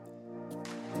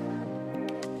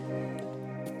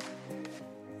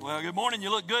Well, good morning.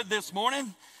 You look good this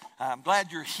morning. I'm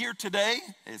glad you're here today.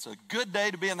 It's a good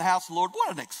day to be in the house of the Lord.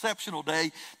 What an exceptional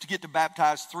day to get to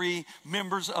baptize 3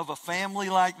 members of a family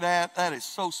like that. That is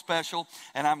so special.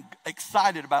 And I'm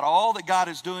excited about all that God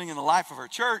is doing in the life of our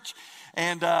church.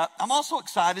 And I'm also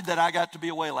excited that I got to be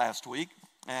away last week.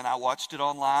 And I watched it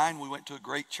online. We went to a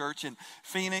great church in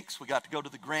Phoenix. We got to go to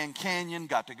the Grand Canyon,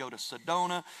 got to go to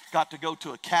Sedona, got to go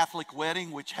to a Catholic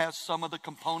wedding, which has some of the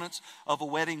components of a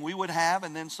wedding we would have,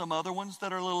 and then some other ones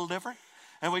that are a little different.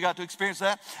 And we got to experience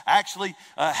that. I actually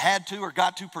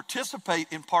got to participate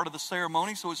in part of the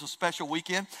ceremony, so it was a special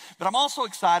weekend. But I'm also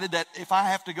excited that if I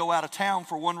have to go out of town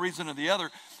for one reason or the other,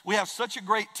 we have such a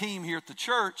great team here at the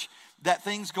church that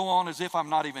things go on as if I'm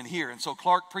not even here. And so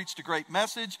Clark preached a great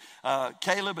message.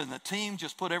 Caleb and the team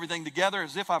just put everything together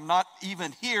as if I'm not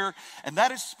even here. And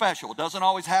that is special. It doesn't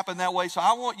always happen that way. So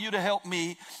I want you to help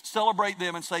me celebrate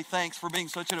them and say thanks for being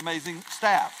such an amazing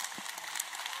staff.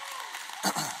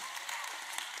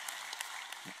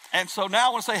 And so now I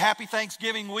want to say happy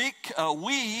Thanksgiving week.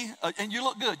 And you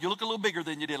look good. You look a little bigger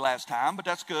than you did last time, but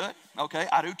that's good. Okay,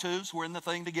 I do too, so we're in the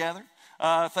thing together.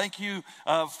 Thank you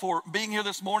for being here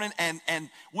this morning. And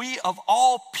we, of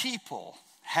all people,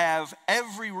 have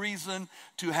every reason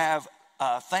to have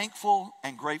thankful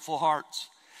and grateful hearts.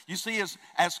 You see,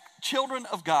 as children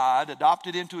of God,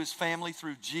 adopted into his family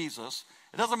through Jesus,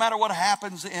 it doesn't matter what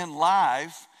happens in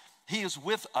life, he is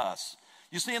with us.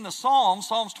 You see, in the Psalms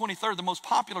 23, the most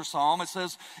popular psalm, it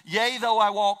says, yea, though I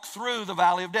walk through the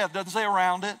valley of death. It doesn't say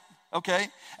around it. Okay,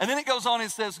 and then it goes on and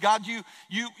says, God, you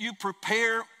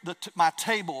prepare my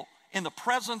table in the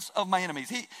presence of my enemies.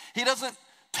 He doesn't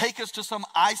take us to some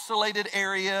isolated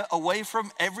area away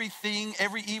from everything,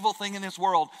 every evil thing in this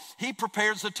world. He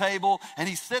prepares the table and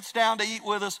he sits down to eat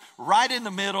with us right in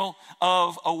the middle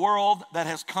of a world that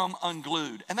has come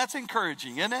unglued. And that's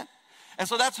encouraging, isn't it? And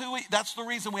so that's the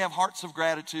reason we have hearts of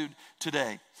gratitude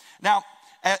today. Now,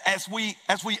 as we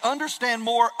understand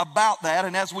more about that,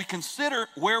 and as we consider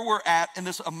where we're at in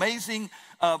this amazing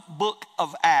book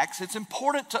of Acts, it's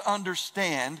important to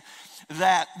understand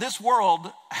that this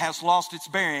world has lost its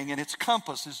bearing and its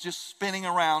compass is just spinning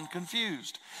around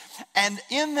confused. And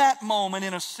in that moment,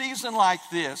 in a season like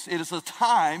this, it is a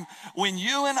time when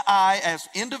you and I, as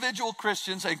individual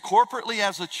Christians and corporately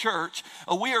as a church,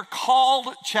 we are called,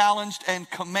 challenged, and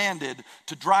commanded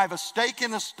to drive a stake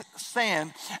in the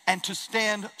sand and to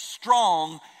stand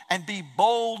strong and be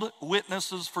bold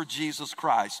witnesses for Jesus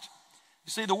Christ.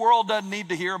 You see, the world doesn't need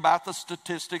to hear about the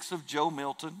statistics of Joe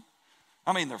Milton.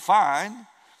 I mean, they're fine.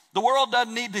 The world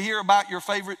doesn't need to hear about your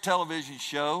favorite television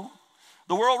show.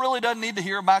 The world really doesn't need to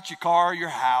hear about your car or your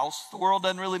house. The world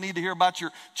doesn't really need to hear about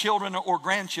your children or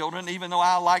grandchildren, even though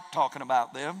I like talking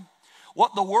about them.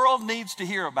 What the world needs to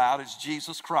hear about is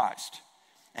Jesus Christ.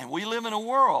 And we live in a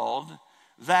world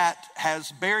that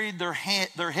has buried their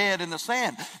head in the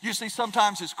sand. You see,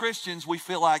 sometimes as Christians, we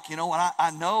feel like, you know what, I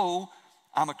know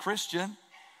I'm a Christian.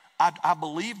 I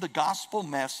believe the gospel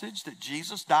message that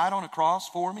Jesus died on a cross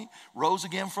for me, rose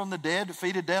again from the dead,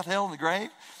 defeated death, hell, and the grave.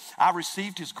 I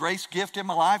received his grace gift in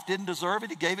my life, didn't deserve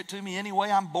it. He gave it to me anyway.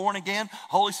 I'm born again.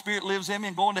 Holy Spirit lives in me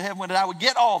and going to heaven when I would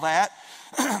get all that.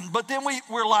 But then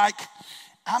we're like,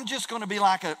 I'm just going to be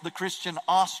like the Christian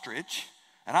ostrich,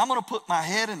 and I'm going to put my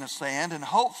head in the sand, and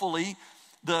hopefully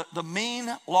the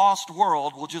mean, lost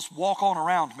world will just walk on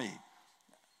around me.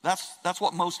 That's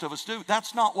what most of us do.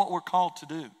 That's not what we're called to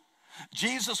do.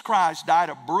 Jesus Christ died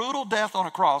a brutal death on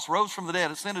a cross, rose from the dead,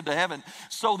 ascended to heaven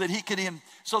so that he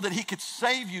could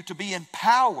save you to be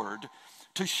empowered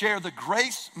to share the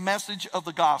grace message of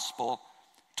the gospel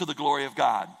to the glory of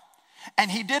God. And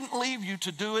he didn't leave you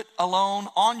to do it alone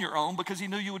on your own because he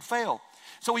knew you would fail.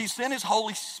 So he sent his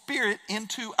Holy Spirit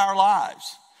into our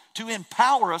lives to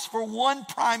empower us for one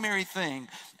primary thing,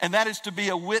 and that is to be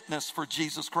a witness for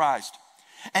Jesus Christ.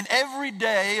 And every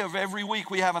day of every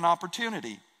week we have an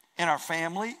opportunity in our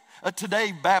family.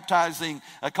 Today, baptizing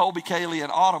Colby, Kaylee,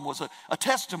 and Autumn was a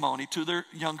testimony to their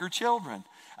younger children.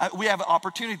 We have an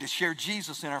opportunity to share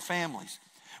Jesus in our families.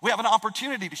 We have an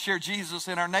opportunity to share Jesus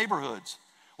in our neighborhoods.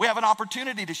 We have an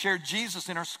opportunity to share Jesus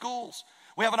in our schools.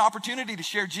 We have an opportunity to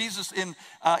share Jesus in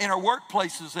our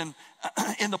workplaces and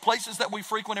in the places that we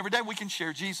frequent every day. We can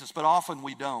share Jesus, but often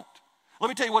we don't. Let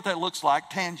me tell you what that looks like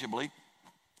tangibly.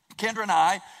 Kendra and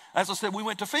I, as I said, we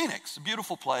went to Phoenix, a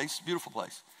beautiful place.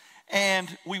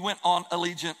 And we went on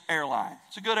Allegiant Airline.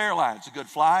 It's a good airline. It's a good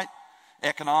flight,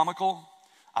 economical.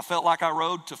 I felt like I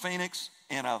rode to Phoenix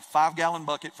in a 5-gallon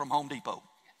bucket from Home Depot,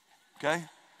 okay?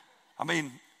 I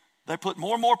mean, they put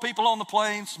more and more people on the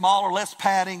plane, smaller, less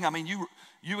padding. I mean,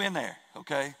 you in there,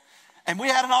 okay? And we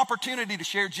had an opportunity to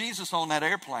share Jesus on that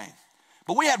airplane.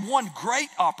 But we had one great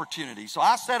opportunity. So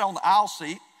I sat on the aisle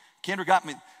seat. Kendra got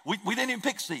me. We didn't even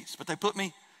pick seats, but they put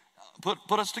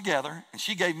us together, and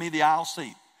she gave me the aisle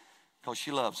seat because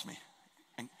she loves me.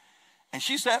 And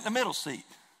she sat in the middle seat.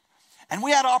 And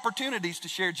we had opportunities to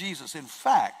share Jesus. In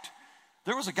fact,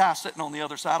 there was a guy sitting on the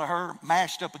other side of her,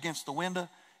 mashed up against the window,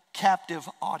 captive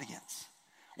audience.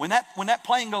 When that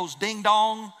plane goes ding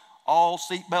dong, all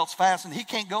seat belts fastened, he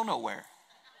can't go nowhere.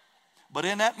 But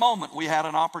in that moment, we had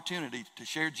an opportunity to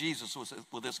share Jesus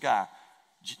with this guy.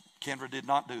 Kendra did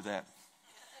not do that.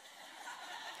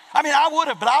 I mean, I would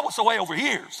have, but I was way over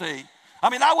here, see. I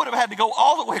mean, I would have had to go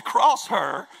all the way across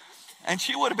her, and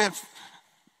she would have been,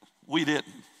 we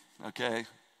didn't, okay?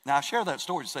 Now, I share that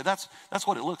story to say that's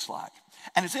what it looks like.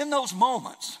 And it's in those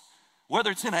moments,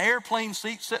 whether it's in an airplane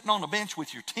seat sitting on a bench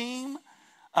with your team,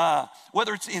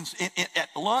 whether it's at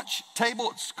the lunch table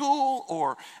at school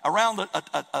or around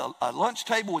a lunch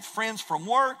table with friends from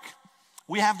work,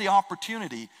 we have the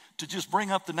opportunity to just bring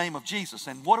up the name of Jesus.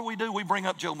 And what do? We bring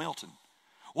up Joe Milton.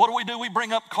 What do? We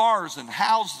bring up cars and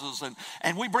houses,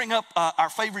 and we bring up our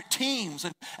favorite teams,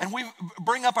 and we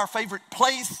bring up our favorite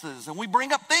places, and we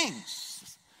bring up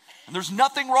things. And there's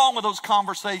nothing wrong with those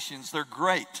conversations. They're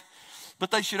great. But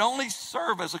they should only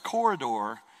serve as a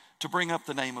corridor to bring up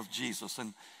the name of Jesus.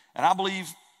 And I believe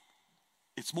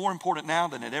it's more important now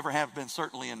than it ever has been,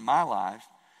 certainly in my life,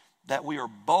 that we are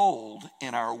bold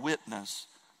in our witness,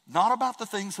 not about the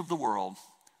things of the world,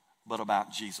 but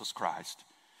about Jesus Christ.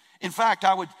 In fact,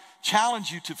 I would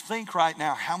challenge you to think right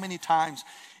now how many times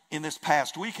in this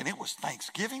past week, and it was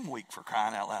Thanksgiving week for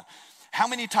crying out loud, how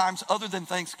many times other than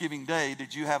Thanksgiving Day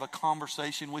did you have a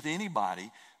conversation with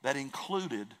anybody that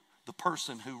included the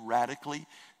person who radically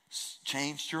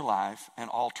changed your life and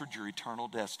altered your eternal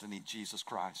destiny, Jesus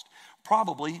Christ?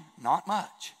 Probably not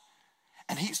much.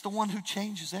 And he's the one who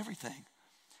changes everything.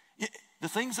 The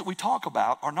things that we talk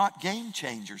about are not game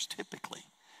changers typically,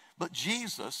 but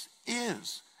Jesus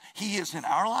is. He is in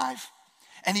our life,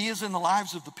 and he is in the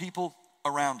lives of the people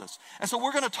around us. And so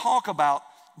we're going to talk about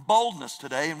boldness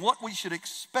today and what we should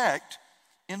expect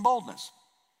in boldness.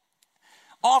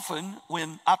 Often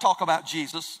when I talk about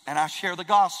Jesus and I share the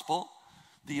gospel,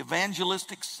 the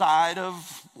evangelistic side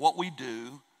of what we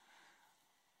do,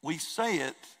 we say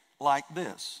it like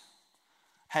this.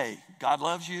 Hey, God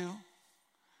loves you.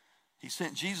 He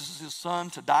sent Jesus, his son,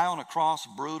 to die on a cross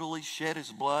brutally, shed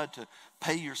his blood to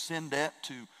pay your sin debt,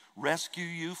 to rescue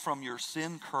you from your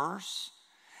sin curse.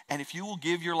 And if you will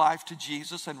give your life to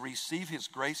Jesus and receive his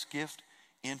grace gift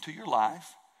into your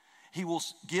life, he will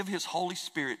give his Holy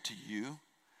Spirit to you,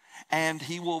 and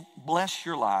he will bless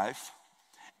your life,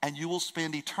 and you will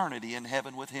spend eternity in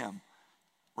heaven with him.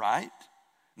 Right?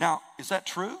 Now, is that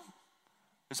true?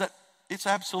 It's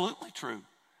absolutely true.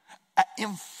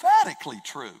 Emphatically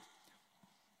true.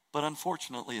 But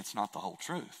unfortunately, it's not the whole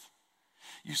truth.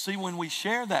 You see, when we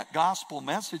share that gospel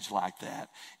message like that,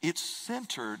 it's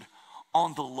centered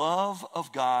on the love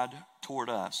of God toward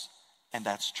us. And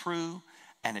that's true,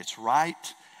 and it's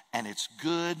right, and it's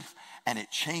good, and it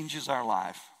changes our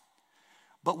life.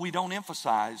 But we don't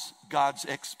emphasize God's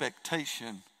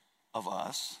expectation of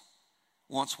us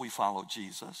once we follow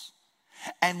Jesus.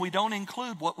 And we don't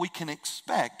include what we can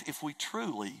expect if we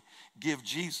truly give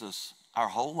Jesus our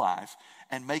whole life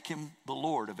and make him the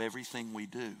Lord of everything we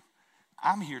do.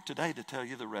 I'm here today to tell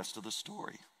you the rest of the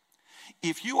story.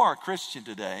 If you are a Christian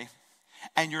today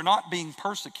and you're not being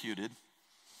persecuted,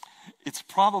 it's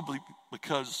probably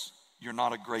because you're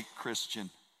not a great Christian.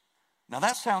 Now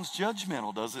that sounds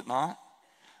judgmental, does it not?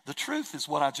 The truth is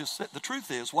what I just said. The truth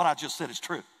is what I just said is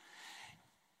true.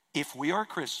 If we are a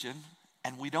Christian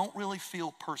and we don't really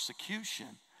feel persecution,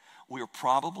 we are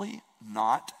probably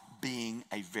not being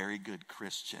a very good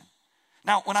Christian.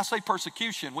 Now, when I say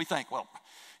persecution, we think, well,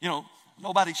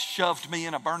 nobody's shoved me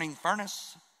in a burning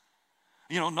furnace.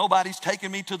 Nobody's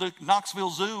taken me to the Knoxville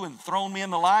Zoo and thrown me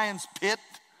in the lion's pit.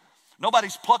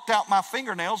 Nobody's plucked out my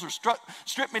fingernails or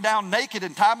stripped me down naked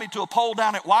and tied me to a pole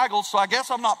down at Weigel's, so I guess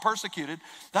I'm not persecuted.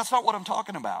 That's not what I'm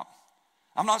talking about.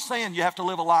 I'm not saying you have to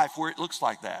live a life where it looks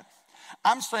like that.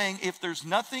 I'm saying if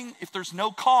there's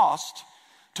no cost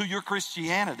to your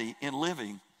Christianity in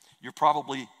living, you're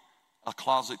probably a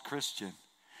closet Christian.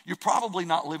 You're probably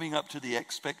not living up to the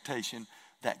expectation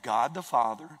that God the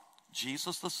Father,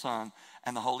 Jesus the Son,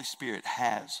 and the Holy Spirit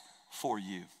has for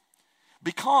you.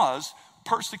 Because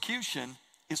persecution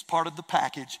is part of the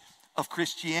package of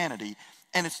Christianity,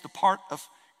 and it's the part of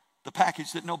the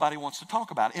package that nobody wants to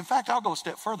talk about. In fact, I'll go a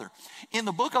step further. In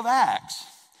the book of Acts,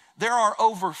 there are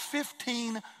over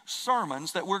 15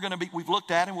 sermons that we've looked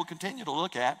at and will continue to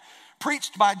look at,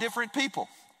 preached by different people.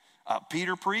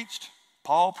 Peter preached,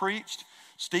 Paul preached,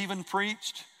 Stephen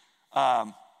preached.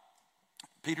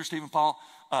 Peter, Stephen, Paul.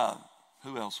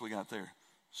 Who else we got there?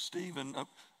 Stephen.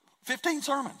 15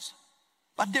 sermons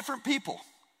by different people.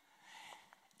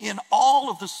 In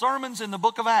all of the sermons in the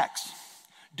book of Acts,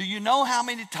 do you know how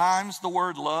many times the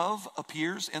word love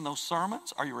appears in those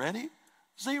sermons? Are you ready?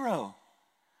 0.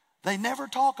 They never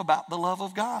talk about the love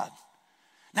of God.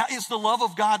 Now, is the love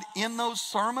of God in those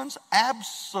sermons?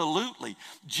 Absolutely.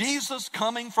 Jesus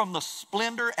coming from the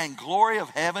splendor and glory of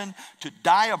heaven to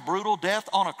die a brutal death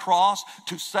on a cross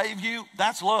to save you,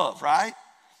 that's love, right?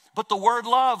 But the word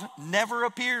love never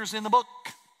appears in the book.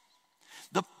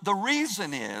 The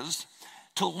reason is,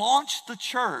 to launch the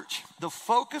church, the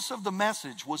focus of the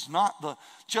message was not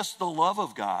just the love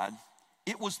of God.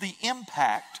 It was the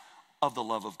impact of the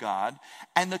love of God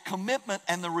and the commitment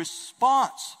and the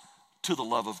response to the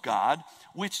love of God,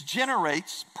 which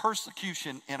generates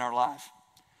persecution in our life.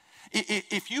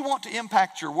 If you want to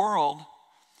impact your world,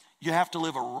 you have to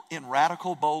live in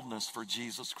radical boldness for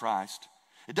Jesus Christ.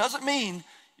 It doesn't mean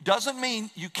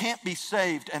you can't be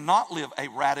saved and not live a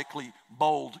radically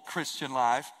bold Christian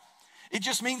life. It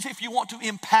just means if you want to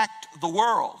impact the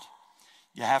world,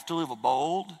 you have to live a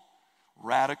bold,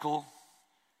 radical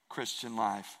Christian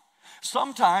life.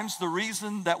 Sometimes the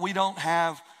reason that we don't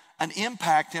have an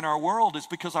impact in our world is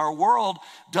because our world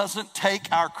doesn't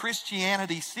take our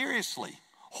Christianity seriously.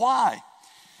 Why?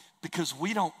 Because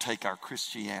we don't take our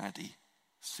Christianity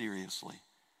seriously.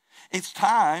 It's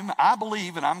time, I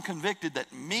believe, and I'm convicted that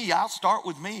I'll start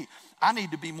with me. I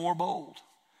need to be more bold.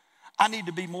 I need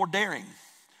to be more daring.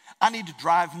 I need to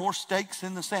drive more stakes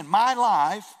in the sand. My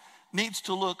life needs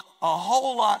to look a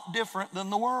whole lot different than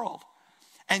the world.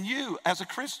 And you, as a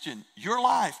Christian, your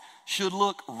life should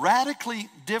look radically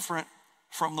different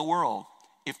from the world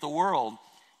if the world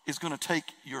is going to take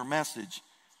your message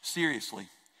seriously.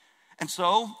 And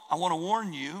so, I want to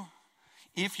warn you,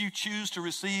 if you choose to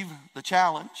receive the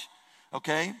challenge,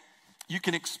 okay, you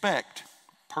can expect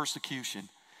persecution.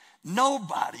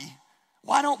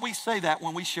 Why don't we say that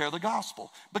when we share the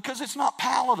gospel? Because it's not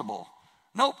palatable.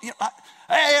 Nope.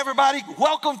 Hey, everybody,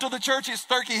 welcome to the church at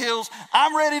Turkey Hills.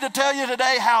 I'm ready to tell you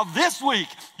today how this week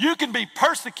you can be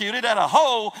persecuted at a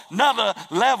whole nother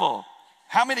level.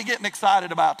 How many getting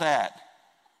excited about that?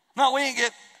 No, we ain't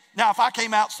get. Now, if I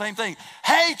came out, same thing.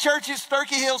 Hey, churches,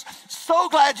 Turkey Hills, so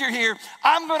glad you're here.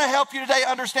 I'm going to help you today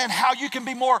understand how you can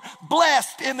be more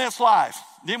blessed in this life.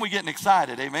 Then we getting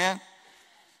excited, amen?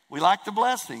 We like the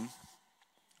blessing,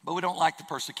 but we don't like the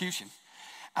persecution.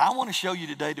 I want to show you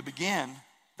today to begin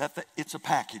that it's a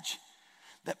package,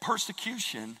 that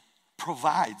persecution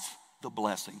provides the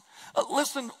blessing.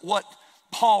 Listen what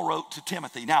Paul wrote to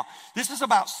Timothy. Now, this is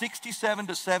about 67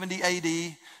 to 70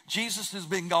 AD. Jesus has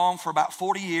been gone for about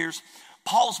 40 years.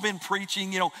 Paul's been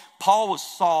preaching. Paul was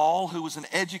Saul, who was an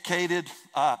educated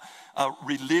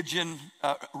religion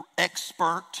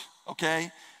expert,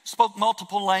 okay? Spoke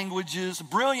multiple languages,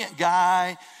 brilliant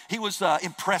guy. He was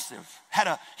impressive, had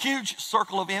a huge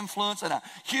circle of influence and a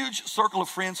huge circle of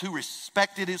friends who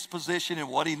respected his position and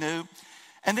what he knew.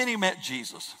 And then he met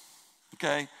Jesus,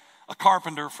 okay? A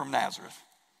carpenter from Nazareth,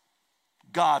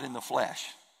 God in the flesh.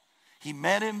 He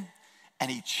met him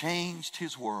and he changed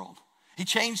his world. He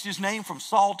changed his name from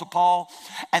Saul to Paul,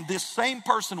 and this same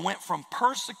person went from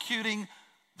persecuting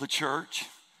the church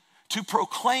to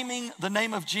proclaiming the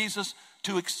name of Jesus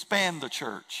to expand the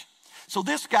church. So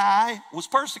this guy was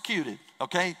persecuted,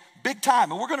 okay, big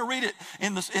time. And we're going to read it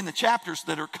in the chapters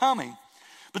that are coming.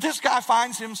 But this guy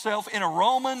finds himself in a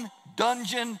Roman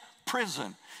dungeon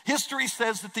prison. History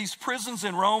says that these prisons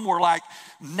in Rome were like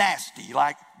nasty,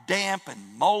 like damp and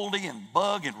moldy and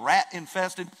bug and rat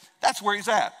infested. That's where he's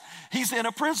at. He's in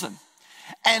a prison.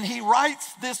 And he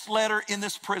writes this letter in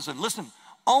this prison. Listen,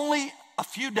 only a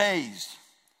few days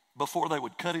before they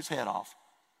would cut his head off.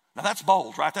 Now that's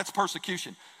bold, right? That's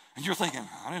persecution. And you're thinking,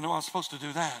 I didn't know I was supposed to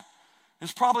do that.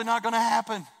 It's probably not going to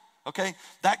happen, okay?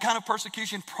 That kind of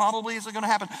persecution probably isn't going to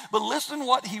happen. But listen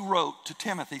what he wrote to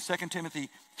Timothy, 2 Timothy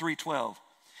 3:12.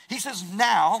 He says,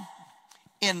 now,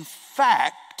 in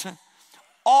fact,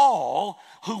 all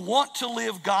who want to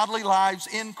live godly lives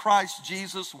in Christ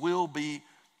Jesus will be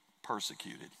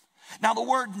persecuted. Now, the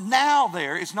word now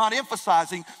there is not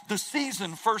emphasizing the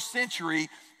season, first century,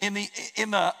 in the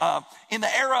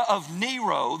era of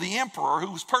Nero, the emperor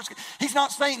who was persecuted. He's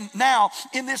not saying now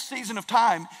in this season of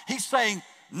time. He's saying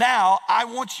now I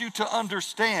want you to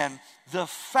understand the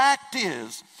fact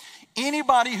is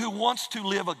anybody who wants to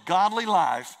live a godly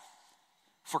life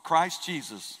for Christ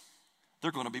Jesus,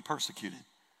 they're going to be persecuted.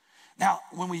 Now,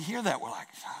 when we hear that, we're like,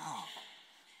 oh,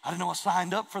 I didn't know I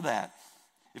signed up for that.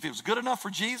 If it was good enough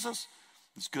for Jesus,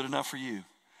 it's good enough for you.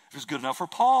 If it's good enough for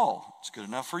Paul, it's good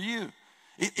enough for you.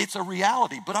 It's a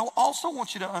reality. But I also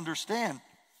want you to understand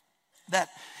that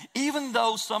even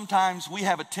though sometimes we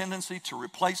have a tendency to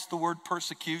replace the word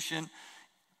persecution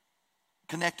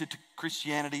connected to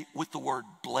Christianity with the word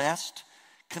blessed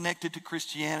connected to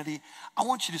Christianity, I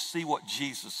want you to see what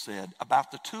Jesus said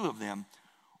about the two of them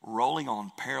rolling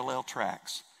on parallel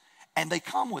tracks. And they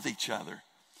come with each other.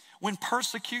 When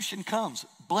persecution comes,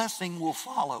 blessing will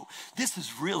follow. This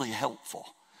is really helpful.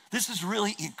 This is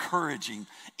really encouraging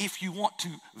if you want to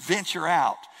venture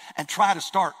out and try to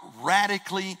start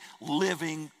radically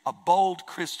living a bold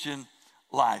Christian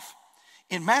life.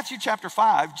 In Matthew chapter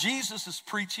 5, Jesus is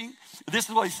preaching. This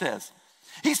is what he says.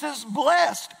 He says,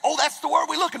 blessed. Oh, that's the word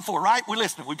we're looking for, right? We're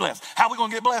listening, we're blessed. How are we going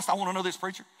to get blessed? I want to know this,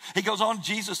 preacher. He goes on,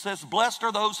 Jesus says, blessed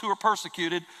are those who are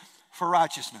persecuted for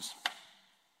righteousness.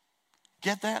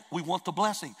 Get that? We want the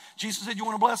blessing. Jesus said, you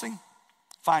want a blessing?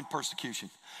 Find persecution.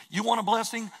 You want a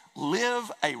blessing? Live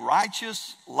a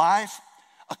righteous life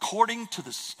according to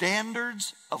the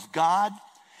standards of God,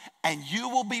 and you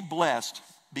will be blessed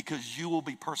because you will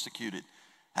be persecuted.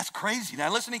 That's crazy.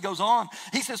 Now listen, he goes on.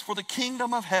 He says, for the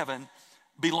kingdom of heaven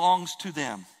belongs to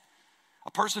them.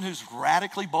 A person who's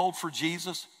radically bold for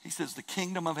Jesus, he says, the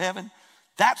kingdom of heaven,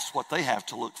 that's what they have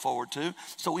to look forward to.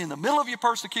 So in the middle of your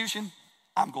persecution,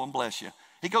 I'm going to bless you.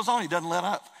 He goes on, he doesn't let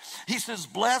up. He says,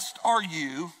 blessed are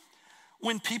you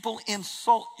when people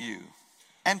insult you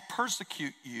and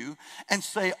persecute you and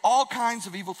say all kinds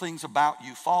of evil things about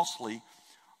you falsely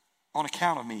on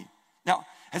account of me. Now,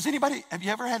 have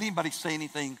you ever had anybody say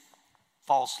anything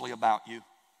falsely about you?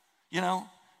 You know,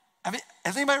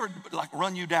 has anybody ever like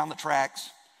run you down the tracks?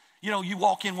 You know, you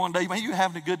walk in one day, man, you're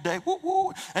having a good day, woo,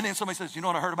 woo, and then somebody says, you know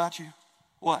what I heard about you?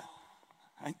 What?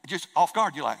 And just off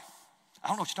guard, you're like, I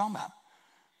don't know what you're talking about.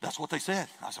 That's what they said.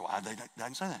 I said, well, they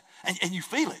didn't say that. And you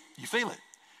feel it. You feel it.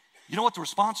 You know what the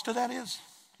response to that is?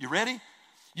 You ready?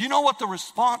 You know what the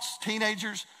response,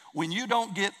 teenagers, when you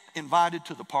don't get invited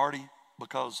to the party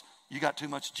because you got too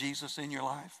much Jesus in your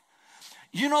life?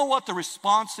 You know what the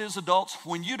response is, adults,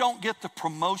 when you don't get the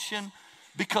promotion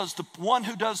because the one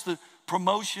who does the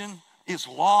promotion is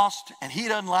lost and he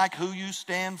doesn't like who you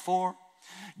stand for?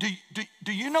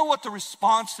 Do you know what the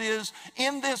response is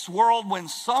in this world when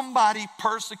somebody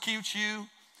persecutes you?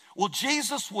 Well,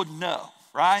 Jesus would know,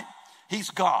 right? He's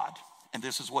God. And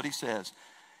this is what he says.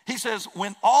 He says,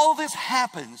 when all this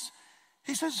happens,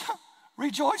 he says,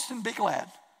 rejoice and be glad.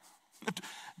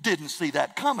 Didn't see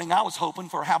that coming. I was hoping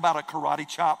for, how about a karate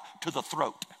chop to the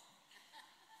throat?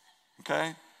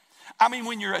 Okay? I mean,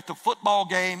 when you're at the football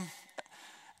game,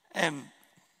 and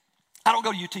I don't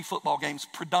go to UT football games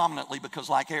predominantly because,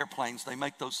 like airplanes, they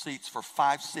make those seats for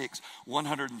 5'6",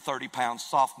 130-pound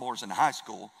sophomores in high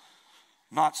school,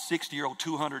 not 60-year-old,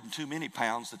 202 many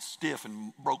pounds that's stiff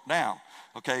and broke down.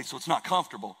 Okay, so it's not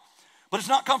comfortable. But it's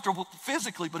not comfortable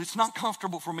physically, but it's not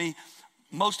comfortable for me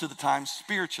most of the time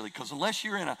spiritually, because unless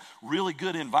you're in a really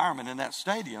good environment in that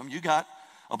stadium, you got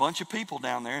a bunch of people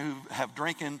down there who have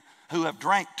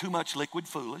drank too much liquid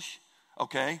foolish,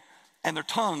 okay? And their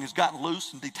tongue has gotten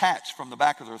loose and detached from the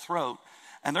back of their throat.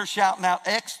 And they're shouting out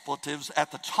expletives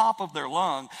at the top of their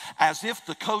lung as if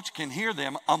the coach can hear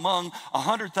them among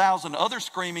 100,000 other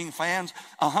screaming fans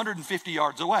 150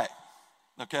 yards away,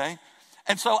 okay?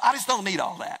 And so I just don't need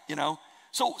all that, you know?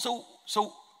 So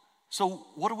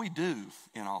what do we do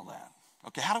in all that?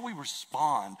 Okay, how do we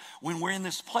respond when we're in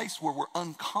this place where we're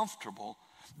uncomfortable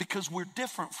because we're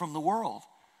different from the world?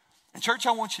 And church,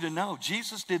 I want you to know,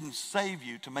 Jesus didn't save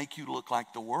you to make you look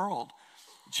like the world.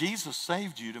 Jesus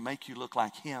saved you to make you look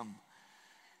like him.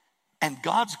 And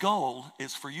God's goal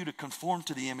is for you to conform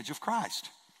to the image of Christ.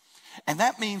 And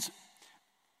that means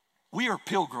we are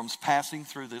pilgrims passing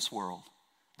through this world.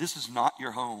 This is not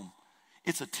your home.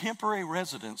 It's a temporary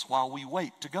residence while we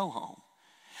wait to go home.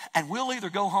 And we'll either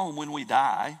go home when we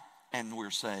die and we're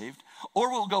saved,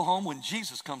 or we'll go home when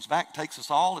Jesus comes back, takes us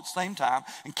all at the same time.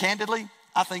 And candidly,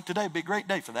 I think today would be a great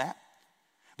day for that.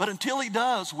 But until he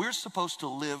does, we're supposed to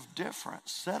live different,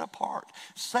 set apart.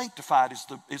 Sanctified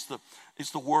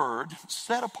is the word,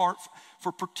 set apart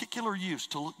for particular use,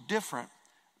 to look different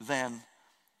than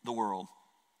the world.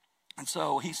 And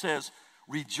so he says,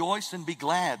 rejoice and be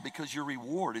glad, because your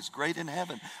reward is great in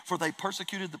heaven, for they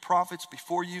persecuted the prophets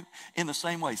before you in the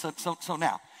same way. So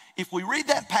now, if we read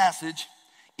that passage,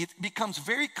 it becomes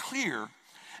very clear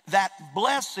that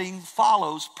blessing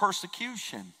follows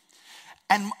persecution.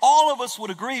 And all of us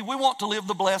would agree we want to live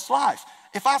the blessed life.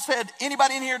 If I said,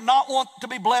 anybody in here not want to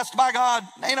be blessed by God?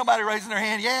 Ain't nobody raising their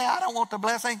hand. Yeah, I don't want the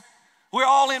blessing. We're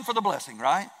all in for the blessing,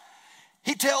 right?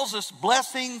 He tells us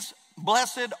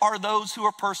blessed are those who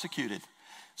are persecuted.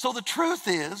 So the truth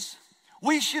is,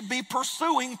 We should be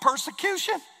pursuing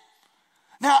persecution.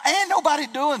 Now, ain't nobody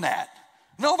doing that.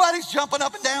 Nobody's jumping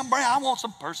up and down, I want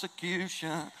some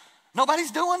persecution.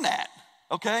 Nobody's doing that,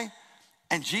 okay?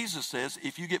 And Jesus says,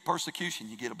 if you get persecution,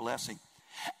 you get a blessing.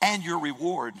 And your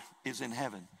reward is in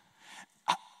heaven.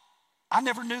 I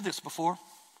never knew this before.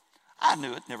 I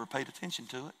knew it, never paid attention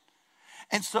to it.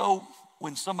 And so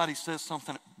when somebody says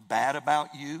something bad about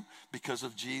you because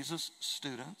of Jesus,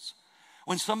 students,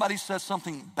 when somebody says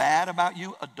something bad about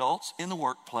you, adults in the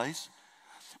workplace,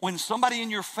 when somebody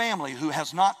in your family who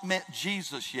has not met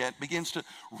Jesus yet begins to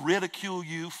ridicule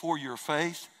you for your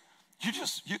faith,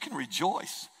 you can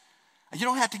rejoice. You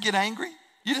don't have to get angry.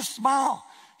 You just smile.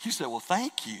 You say, well,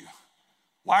 thank you.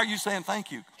 Why are you saying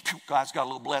thank you? God's got a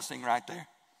little blessing right there.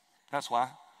 That's why.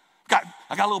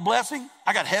 I got a little blessing.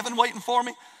 I got heaven waiting for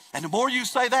me. And the more you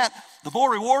say that, the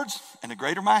more rewards and the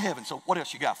greater my heaven. So what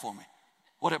else you got for me?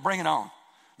 Bring it on.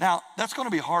 Now, that's going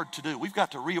to be hard to do. We've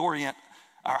got to reorient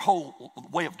our whole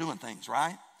way of doing things,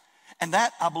 right? And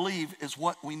that, I believe, is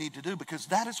what we need to do, because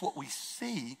that is what we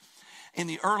see in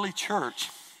the early church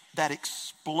that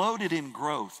exploded in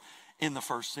growth in the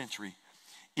first century.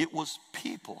 It was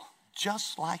people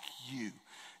just like you,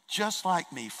 just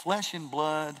like me, flesh and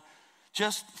blood,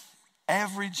 just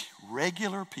average,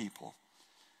 regular people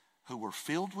who were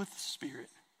filled with the Spirit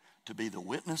to be the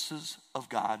witnesses of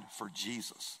God for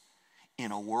Jesus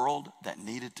in a world that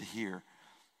needed to hear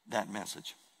that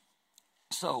message.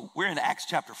 So we're in Acts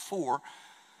chapter 4,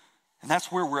 and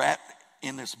that's where we're at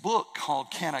in this book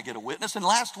called Can I Get a Witness? And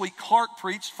last week, Clark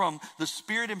preached from the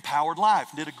Spirit-Empowered Life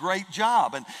and did a great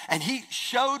job. And he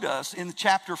showed us in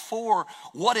chapter 4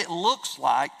 what it looks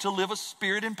like to live a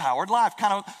Spirit-empowered life,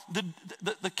 kind of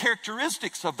the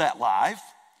characteristics of that life.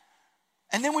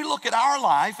 And then we look at our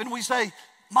life and we say,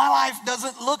 my life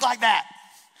doesn't look like that.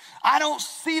 I don't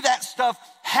see that stuff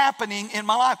happening in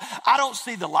my life. I don't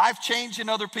see the life change in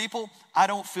other people. I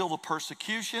don't feel the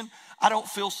persecution. I don't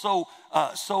feel so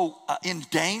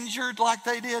endangered like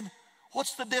they did.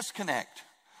 What's the disconnect?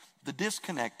 The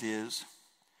disconnect is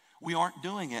we aren't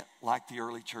doing it like the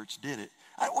early church did it.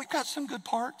 We've got some good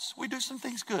parts. We do some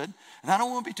things good, and I don't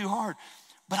want to be too hard.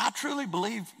 But I truly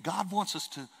believe God wants us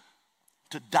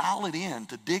to dial it in,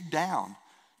 to dig down,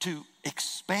 to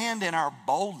expand in our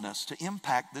boldness to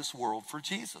impact this world for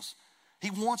Jesus.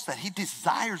 He wants that. He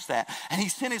desires that. And he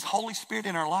sent his Holy Spirit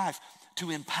in our life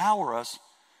to empower us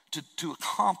to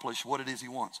accomplish what it is he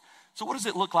wants. So what does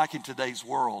it look like in today's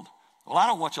world? Well, I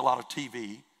don't watch a lot of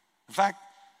TV. In fact,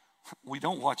 we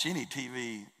don't watch any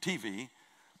TV.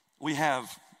 We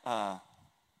have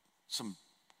some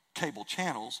cable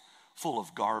channels full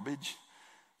of garbage.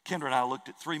 Kendra and I looked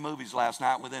at 3 movies last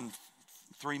night within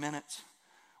 3 minutes.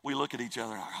 We look at each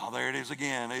other, oh, there it is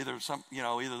again. Either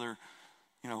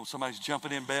somebody's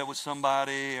jumping in bed with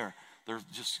somebody, or they're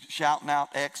just shouting out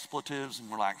expletives,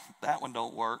 and we're like, that one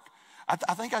don't work.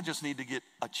 I think I just need to get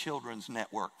a children's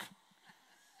network.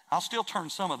 I'll still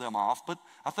turn some of them off, but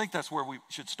I think that's where we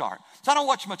should start. So I don't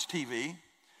watch much TV,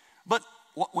 but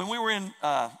when we were in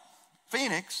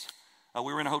Phoenix,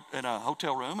 we were in a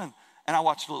hotel room, and I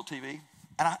watched a little TV.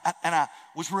 And I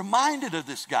was reminded of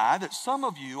this guy that some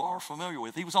of you are familiar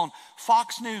with. He was on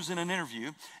Fox News in an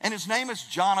interview, and his name is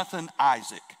Jonathan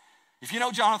Isaac. If you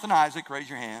know Jonathan Isaac, raise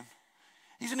your hand.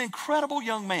 He's an incredible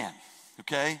young man,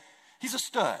 okay? He's a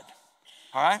stud,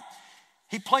 all right?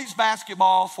 He plays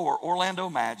basketball for Orlando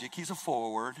Magic. He's a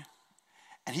forward,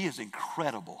 and he is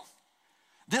incredible.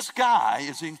 This guy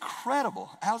is incredible.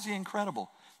 How's he incredible?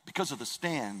 Because of the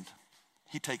stand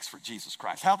he takes for Jesus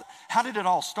Christ. How did it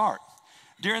all start?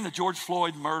 During the George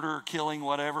Floyd murder, killing,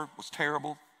 whatever, was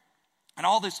terrible. And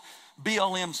all this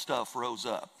BLM stuff rose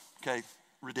up, okay?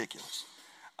 Ridiculous.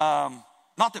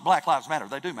 Not that Black Lives Matter,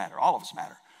 they do matter, all of us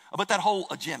matter. But that whole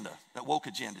agenda, that woke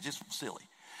agenda, just silly.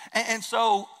 And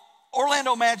so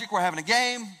Orlando Magic were having a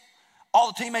game. All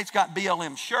the teammates got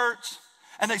BLM shirts.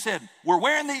 And they said, we're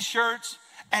wearing these shirts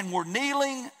and we're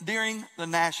kneeling during the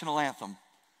national anthem.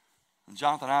 And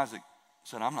Jonathan Isaac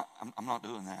said, I'm not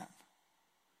doing that.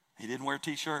 He didn't wear a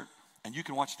t-shirt, and you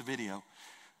can watch the video.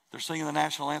 They're singing the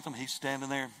national anthem. He's standing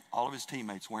there, all of his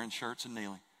teammates wearing shirts and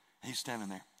kneeling. He's standing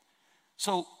there.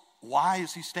 So why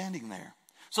is he standing there?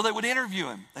 So they would interview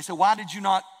him. They said, why did you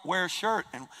not wear a shirt,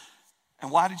 and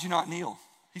why did you not kneel?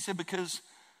 He said, because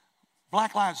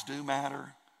Black lives do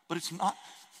matter, but it's not,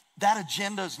 that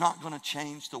agenda is not going to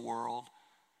change the world.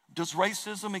 Does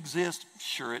racism exist?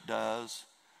 Sure it does.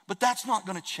 But that's not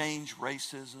going to change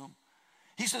racism.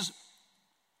 He says,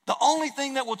 the only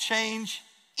thing that will change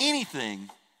anything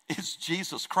is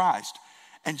Jesus Christ.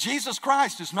 And Jesus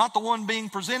Christ is not the one being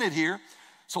presented here.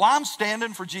 So I'm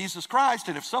standing for Jesus Christ,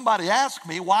 and if somebody asks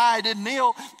me why I didn't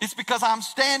kneel, it's because I'm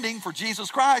standing for Jesus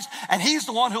Christ, and he's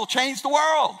the one who'll change the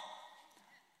world.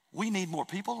 We need more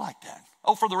people like that.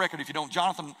 Oh, for the record, if you don't,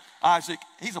 Jonathan Isaac,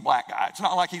 he's a black guy. It's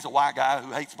not like he's a white guy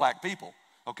who hates black people,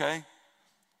 okay?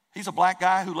 He's a black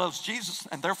guy who loves Jesus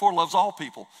and therefore loves all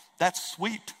people. That's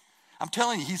sweet. I'm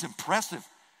telling you, he's impressive.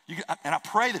 And I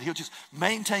pray that he'll just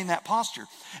maintain that posture.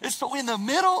 And so in the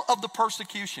middle of the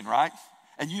persecution, right?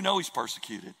 And you know he's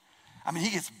persecuted. I mean,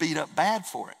 he gets beat up bad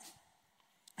for it.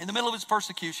 In the middle of his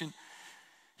persecution,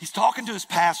 he's talking to his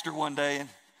pastor one day, and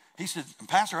he said,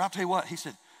 Pastor, I'll tell you what, he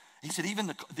said, even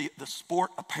the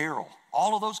sport apparel,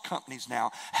 all of those companies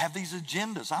now have these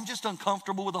agendas. I'm just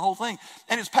uncomfortable with the whole thing.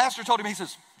 And his pastor told him, he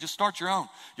says, just start your own.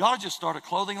 You ought to just start a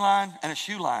clothing line and a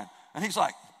shoe line. And he's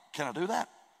like, can I do that?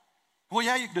 Well,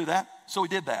 yeah, you can do that. So he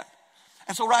did that.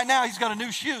 And so right now he's got a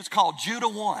new shoe. It's called Judah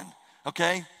 1,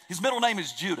 okay? His middle name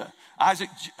is Judah, Isaac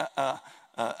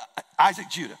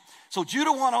Judah. So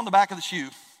Judah 1 on the back of the shoe,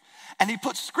 and he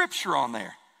put scripture on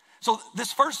there. So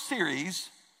this first series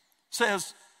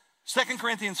says 2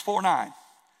 Corinthians 4:9.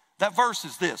 That verse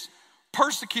is this: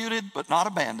 persecuted but not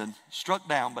abandoned, struck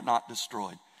down but not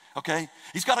destroyed. Okay?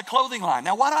 He's got a clothing line.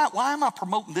 Now, why am I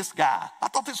promoting this guy? I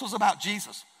thought this was about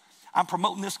Jesus. I'm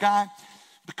promoting this guy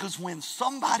because when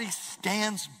somebody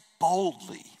stands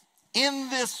boldly in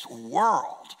this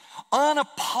world,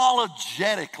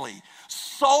 unapologetically,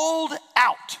 sold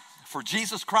out for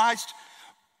Jesus Christ,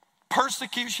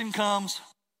 persecution comes.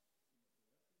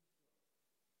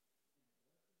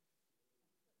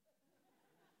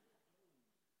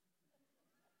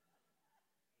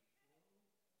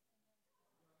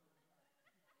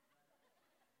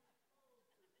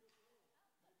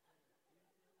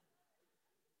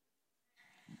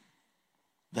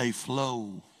 They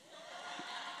flow.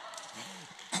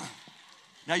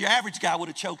 Now, your average guy would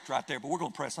have choked right there, but we're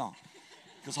going to press on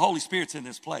because the Holy Spirit's in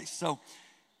this place. So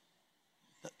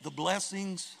the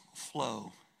blessings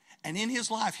flow. And in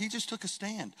his life, he just took a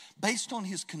stand based on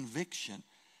his conviction.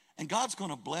 And God's going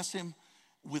to bless him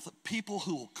with people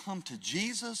who will come to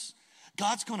Jesus.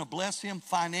 God's going to bless him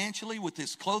financially with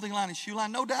this clothing line and shoe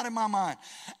line, no doubt in my mind.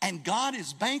 And God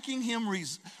is banking him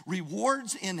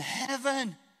rewards in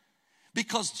heaven.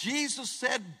 Because Jesus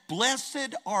said,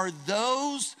 blessed are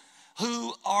those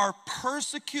who are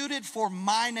persecuted for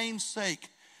my name's sake.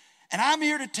 And I'm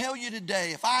here to tell you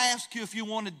today, if I asked you if you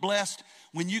wanted blessed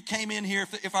when you came in here,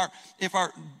 if our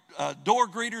door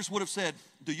greeters would have said,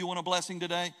 do you want a blessing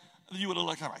today? You would have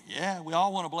looked like, yeah, we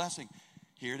all want a blessing.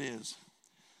 Here it is.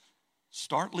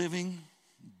 Start living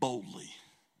boldly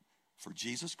for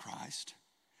Jesus Christ.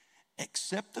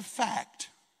 Accept the fact,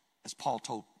 as Paul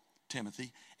told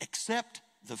Timothy, accept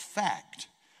the fact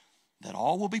that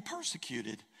all will be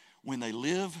persecuted when they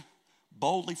live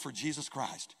boldly for Jesus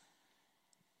Christ,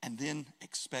 and then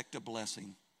expect a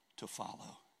blessing to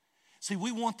follow. See,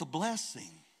 we want the blessing,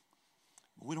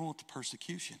 but we don't want the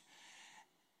persecution.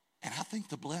 And I think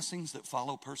the blessings that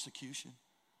follow persecution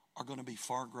are going to be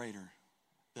far greater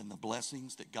than the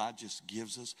blessings that God just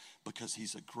gives us because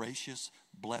he's a gracious,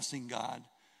 blessing God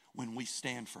when we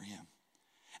stand for him.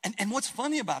 And what's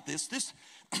funny about this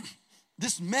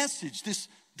message,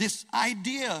 this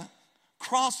idea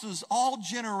crosses all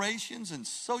generations and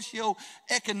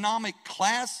socioeconomic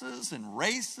classes and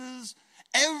races.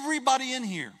 Everybody in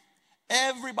here,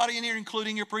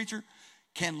 including your preacher,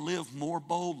 can live more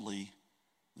boldly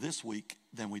this week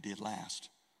than we did last.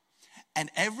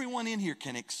 And everyone in here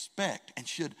can expect and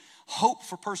should hope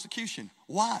for persecution.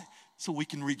 Why? So we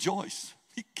can rejoice.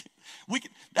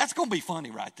 That's going to be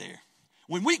funny right there.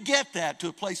 When we get that to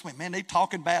a place where, man, they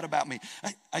talking bad about me.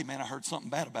 Hey, man, I heard something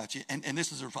bad about you. And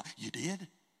this is a reply. You did?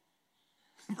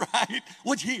 Right?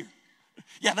 What'd you hear?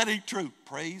 Yeah, that ain't true.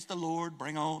 Praise the Lord.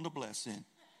 Bring on the blessing.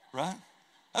 Right?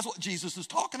 That's what Jesus is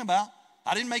talking about.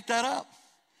 I didn't make that up.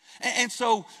 And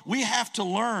so we have to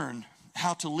learn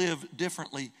how to live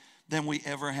differently than we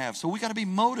ever have. So we got to be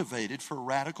motivated for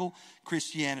radical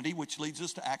Christianity, which leads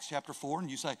us to Acts chapter 4.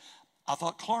 And you say, I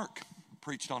thought Clark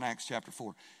preached on Acts chapter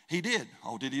 4. He did.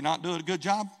 Oh, did he not do a good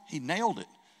job? He nailed it.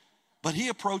 But he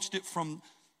approached it from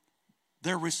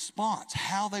their response,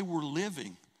 how they were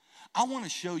living. I want to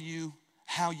show you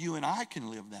how you and I can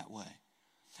live that way.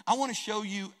 I want to show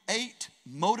you 8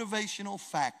 motivational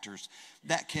factors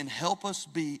that can help us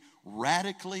be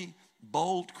radically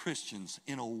bold Christians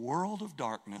in a world of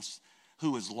darkness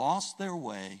who has lost their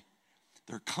way.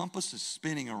 Their compass is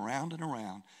spinning around and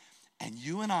around. And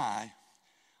you and I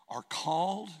are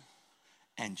called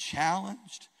and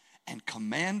challenged and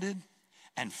commanded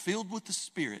and filled with the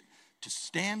Spirit to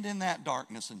stand in that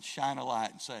darkness and shine a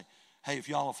light and say, hey, if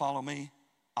y'all will follow me,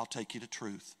 I'll take you to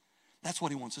truth. That's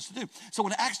what he wants us to do. So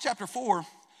in Acts chapter 4,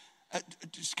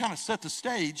 just kind of set the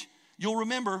stage, you'll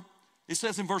remember it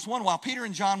says in verse 1, while Peter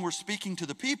and John were speaking to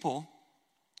the people,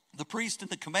 the priest and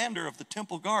the commander of the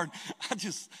temple guard, I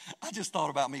just thought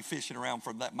about me fishing around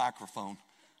from that microphone.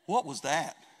 What was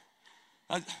that?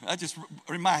 I just,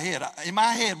 in my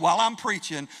head, while I'm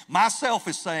preaching, myself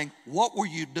is saying, what were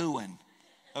you doing?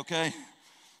 Okay?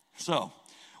 So,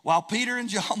 while Peter and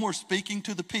John were speaking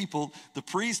to the people, the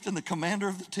priest and the commander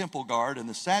of the temple guard and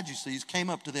the Sadducees came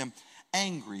up to them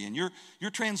angry. And your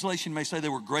translation may say they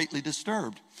were greatly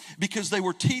disturbed because they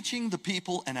were teaching the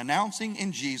people and announcing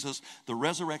in Jesus the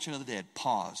resurrection of the dead.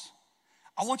 Pause.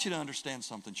 I want you to understand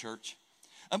something, church.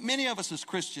 Many of us as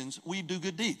Christians, we do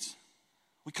good deeds.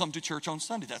 We come to church on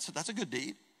Sunday. That's a good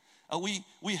deed.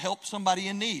 We help somebody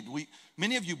in need.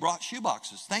 Many of you brought shoe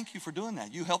boxes. Thank you for doing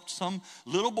that. You helped some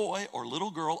little boy or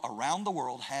little girl around the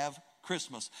world have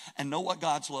Christmas and know what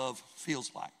God's love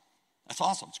feels like. That's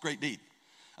awesome. It's a great deed.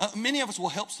 Many of us will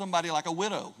help somebody like a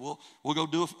widow. We'll go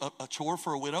do a chore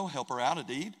for a widow, help her out, a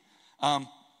deed,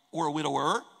 or a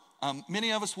widower.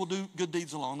 Many of us will do good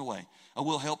deeds along the way.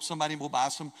 We'll help somebody. We'll buy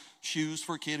some shoes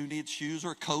for a kid who needs shoes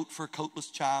or a coat for a coatless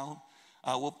child.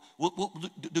 We'll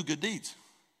do good deeds.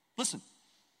 Listen,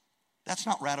 that's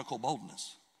not radical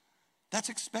boldness. That's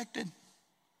expected.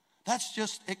 That's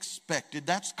just expected.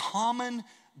 That's common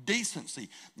decency.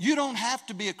 You don't have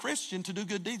to be a Christian to do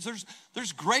good deeds.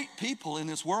 There's great people in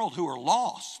this world who are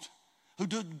lost, who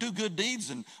do good deeds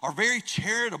and are very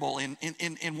charitable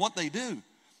in what they do.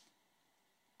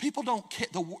 People don't care.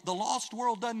 The lost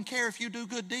world doesn't care if you do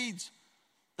good deeds.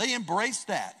 They embrace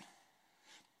that.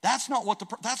 That's not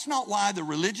why the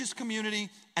religious community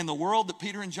and the world that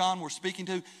Peter and John were speaking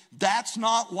to, that's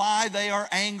not why they are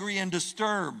angry and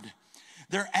disturbed.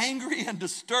 They're angry and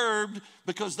disturbed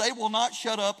because they will not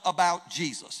shut up about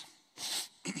Jesus.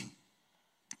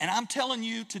 And I'm telling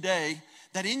you today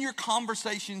that in your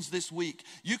conversations this week,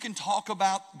 you can talk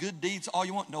about good deeds all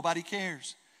you want. Nobody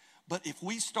cares. But if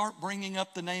we start bringing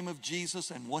up the name of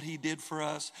Jesus and what he did for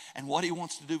us and what he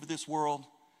wants to do for this world,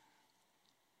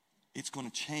 it's going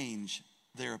to change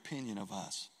their opinion of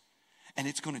us. And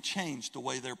it's going to change the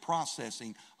way they're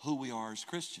processing who we are as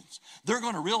Christians. They're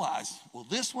going to realize, well,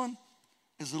 this one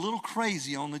is a little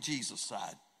crazy on the Jesus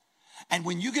side. And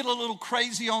when you get a little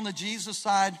crazy on the Jesus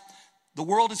side, the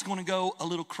world is going to go a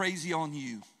little crazy on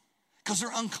you because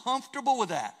they're uncomfortable with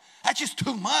that. That's just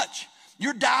too much.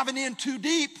 You're diving in too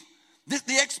deep.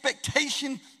 The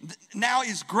expectation now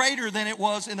is greater than it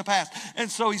was in the past. And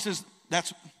so he says,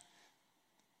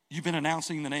 you've been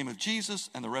announcing the name of Jesus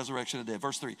and the resurrection of the dead.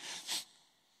 Verse 3.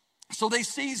 So they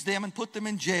seized them and put them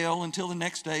in jail until the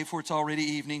next day, for it's already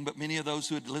evening. But many of those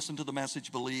who had listened to the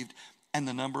message believed, and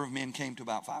the number of men came to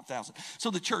about 5,000.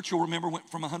 So the church, you'll remember, went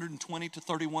from 120 to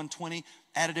 3120,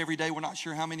 added every day. We're not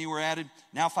sure how many were added.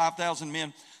 Now 5,000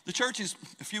 men. The church is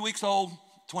a few weeks old,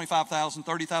 25,000,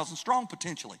 30,000 strong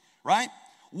potentially, right?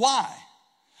 Why?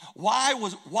 Why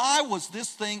was this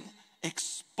thing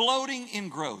exploding in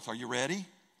growth? Are you ready?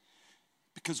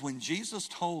 Because when Jesus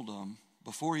told them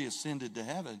before he ascended to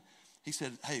heaven, he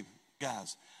said, hey,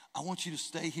 guys, I want you to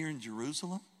stay here in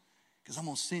Jerusalem because I'm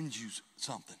going to send you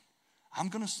something. I'm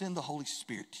going to send the Holy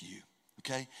Spirit to you,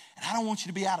 okay? And I don't want you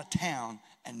to be out of town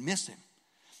and miss him.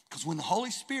 Because when the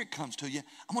Holy Spirit comes to you,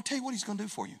 I'm going to tell you what he's going to do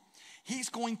for you. He's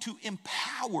going to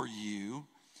empower you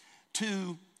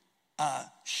to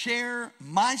share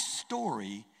my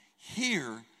story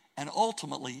here and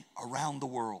ultimately around the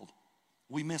world.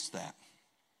 We miss that.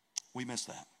 We miss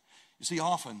that. You see,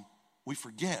 often we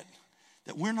forget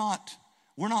that we're not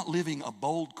living a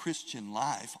bold Christian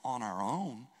life on our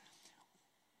own.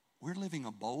 We're living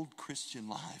a bold Christian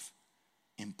life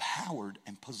empowered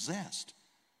and possessed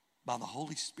by the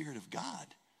Holy Spirit of God.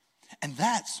 And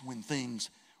that's when things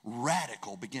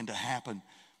radical begin to happen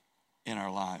in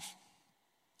our life.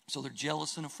 So they're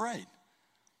jealous and afraid.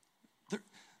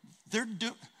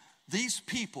 These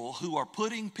people who are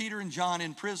putting Peter and John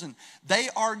in prison, they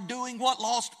are doing what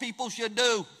lost people should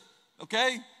do,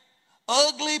 okay?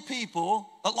 Ugly people,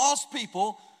 lost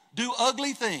people do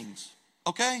ugly things,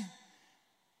 okay?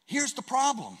 Here's the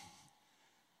problem.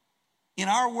 In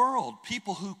our world,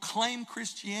 people who claim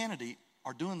Christianity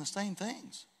are doing the same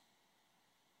things.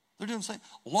 They're doing the same.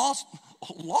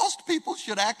 Lost people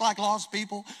should act like lost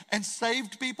people, and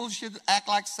saved people should act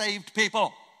like saved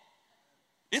people.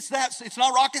 It's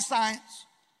not rocket science.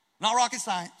 Not rocket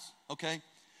science, okay?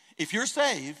 If you're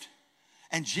saved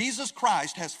and Jesus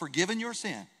Christ has forgiven your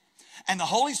sin and the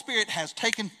Holy Spirit has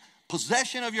taken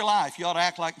possession of your life, you ought to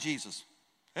act like Jesus.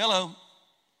 Hello.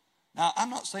 Now, I'm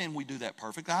not saying we do that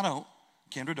perfect. I don't.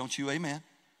 Kendra, don't you? Amen.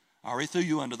 I already threw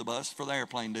you under the bus for the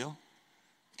airplane deal,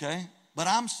 okay? But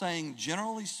I'm saying,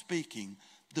 generally speaking,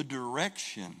 the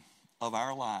direction of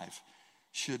our life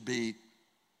should be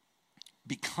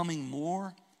becoming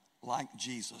more like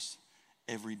Jesus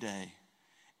every day.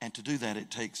 And to do that,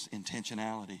 it takes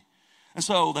intentionality. And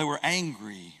so they were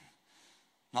angry,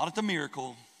 not at the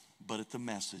miracle, but at the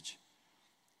message.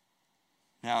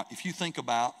 Now, if you think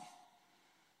about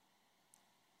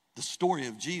the story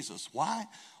of Jesus, why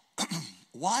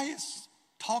is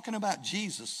talking about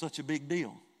Jesus such a big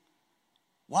deal?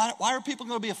 Why are people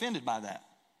going to be offended by that?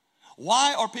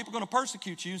 Why are people going to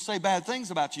persecute you and say bad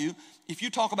things about you if you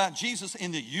talk about Jesus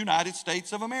in the United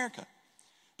States of America?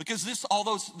 Because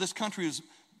although this country is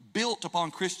built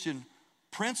upon Christian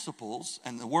principles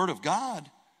and the Word of God,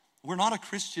 we're not a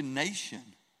Christian nation.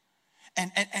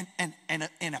 And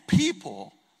a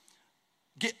people,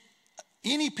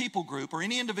 any people group or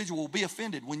any individual will be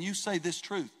offended when you say this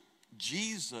truth.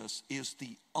 Jesus is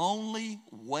the only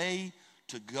way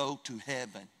to go to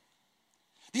heaven.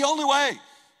 The only way.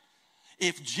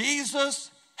 If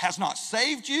Jesus has not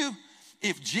saved you,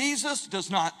 if Jesus does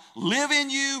not live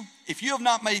in you, if you have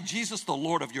not made Jesus the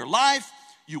Lord of your life,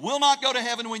 you will not go to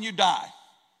heaven when you die.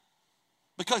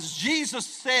 Because Jesus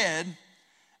said,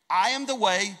 I am the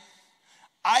way,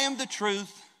 I am the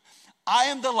truth, I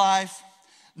am the life.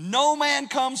 No man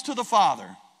comes to the Father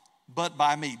but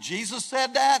by me. Jesus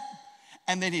said that,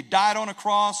 and then he died on a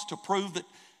cross to prove that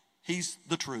he's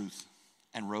the truth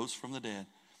and rose from the dead.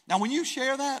 Now, when you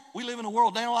share that, we live in a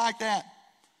world, they don't like that.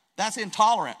 That's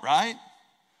intolerant, right?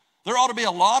 There ought to be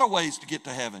a lot of ways to get to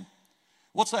heaven.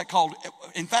 What's that called?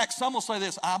 In fact, some will say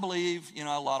this, I believe,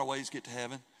 a lot of ways to get to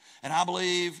heaven. And I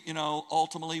believe,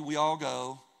 ultimately we all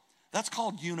go. That's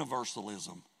called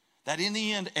universalism. That in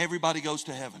the end, everybody goes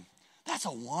to heaven. That's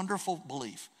a wonderful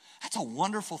belief. That's a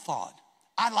wonderful thought.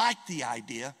 I like the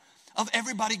idea of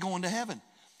everybody going to heaven.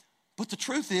 But the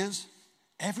truth is,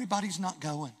 everybody's not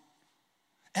going.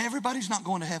 Everybody's not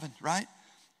going to heaven, right?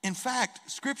 In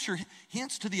fact, Scripture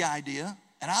hints to the idea,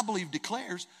 and I believe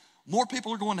declares, more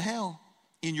people are going to hell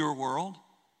in your world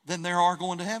than there are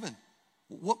going to heaven.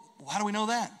 How do we know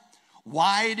that?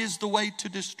 Wide is the way to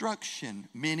destruction.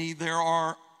 Many there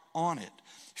are on it.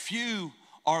 Few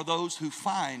are those who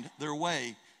find their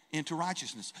way into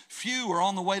righteousness. Few are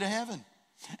on the way to heaven.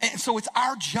 And so it's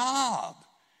our job.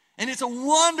 And it's a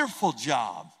wonderful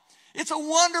job. It's a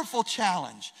wonderful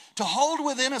challenge to hold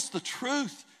within us the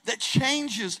truth that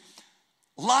changes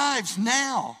lives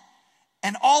now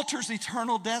and alters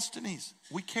eternal destinies.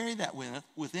 We carry that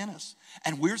within us.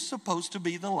 And we're supposed to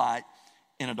be the light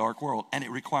in a dark world. And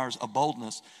it requires a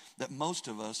boldness that most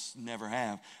of us never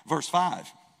have. Verse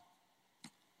 5,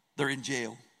 they're in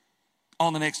jail.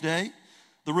 On the next day,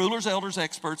 the rulers, elders,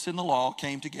 experts in the law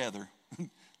came together.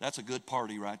 That's a good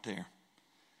party right there.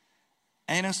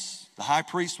 Annas, the high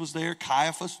priest, was there.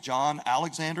 Caiaphas, John,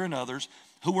 Alexander, and others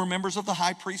who were members of the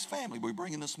high priest family. We're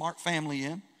bringing the smart family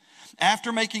in.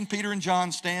 After making Peter and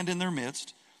John stand in their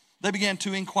midst, they began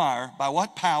to inquire, by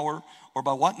what power or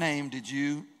by what name did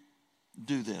you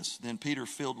do this? Then Peter,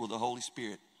 filled with the Holy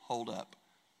Spirit, hold up.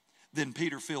 Then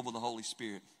Peter, filled with the Holy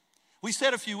Spirit. We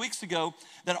said a few weeks ago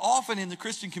that often in the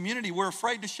Christian community, we're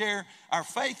afraid to share our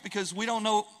faith because we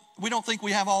don't think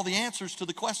we have all the answers to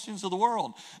the questions of the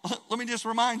world. Let me just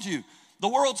remind you, the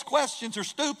world's questions are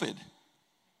stupid,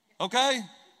 okay?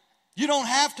 You don't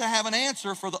have to have an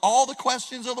answer for all the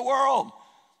questions of the world.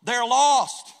 They're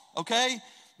lost, okay?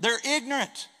 They're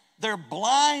ignorant. They're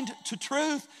blind to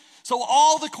truth. So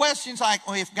all the questions like,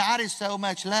 well, if God is so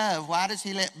much love, why does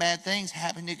he let bad things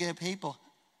happen to good people?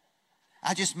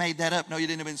 I just made that up. No, you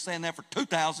didn't have been saying that for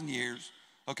 2,000 years,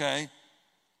 okay?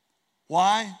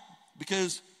 Why?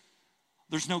 Because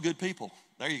there's no good people.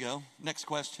 There you go. Next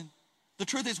question. The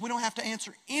truth is we don't have to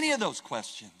answer any of those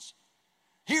questions.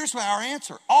 Here's our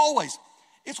answer. Always.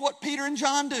 It's what Peter and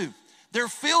John do. They're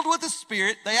filled with the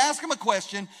Spirit. They ask him a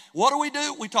question. What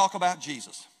do? We talk about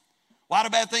Jesus. Why do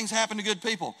bad things happen to good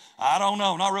people? I don't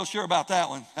know. Not real sure about that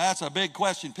one. That's a big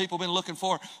question. People have been looking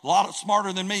for. A lot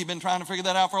smarter than me, been trying to figure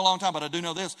that out for a long time. But I do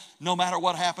know this. No matter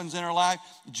what happens in our life,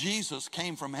 Jesus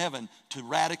came from heaven to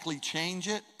radically change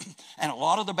it. And a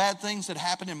lot of the bad things that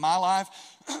happen in my life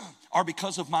are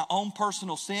because of my own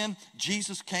personal sin.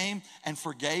 Jesus came and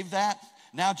forgave that.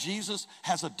 Now Jesus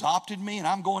has adopted me and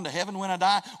I'm going to heaven when I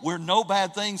die, where no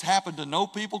bad things happen to no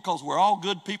people because we're all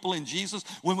good people in Jesus.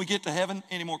 When we get to heaven,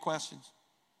 any more questions?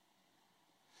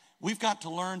 We've got to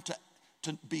learn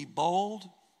to be bold,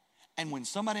 and when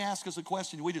somebody asks us a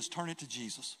question, we just turn it to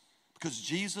Jesus, because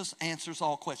Jesus answers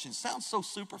all questions. Sounds so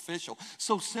superficial,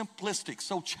 so simplistic,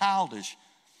 so childish.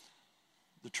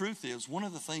 The truth is, one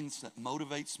of the things that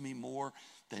motivates me more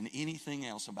than anything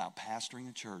else about pastoring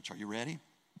a church. Are you ready?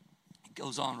 It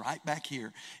goes on right back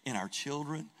here in our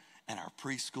children and our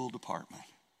preschool department.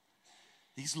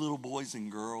 These little boys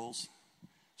and girls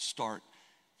start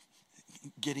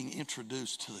getting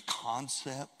introduced to the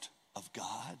concept of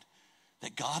God,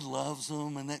 that God loves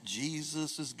them and that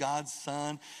Jesus is God's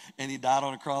son and he died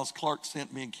on a cross. Clark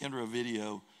sent me and Kendra a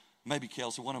video. Maybe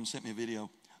Kelsey, one of them sent me a video.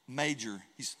 Major,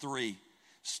 he's 3,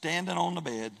 standing on the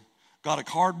bed, got a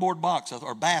cardboard box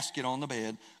or basket on the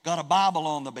bed, got a Bible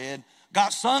on the bed,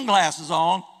 got sunglasses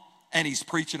on, and he's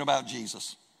preaching about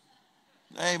Jesus.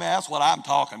 Hey, man, that's what I'm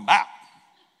talking about.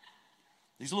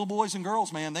 These little boys and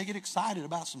girls, man, they get excited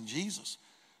about some Jesus.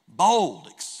 Bold,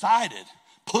 excited,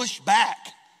 push back.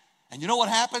 And you know what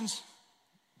happens?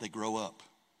 They grow up.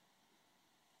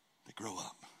 They grow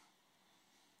up.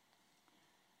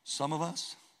 Some of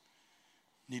us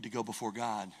need to go before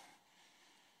God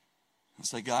and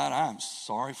say, God, I'm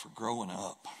sorry for growing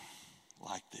up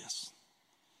like this.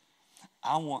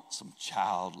 I want some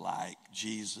childlike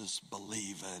Jesus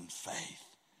believing faith.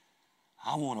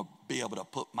 I want to be able to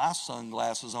put my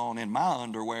sunglasses on in my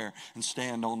underwear and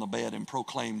stand on the bed and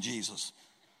proclaim Jesus.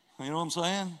 You know what I'm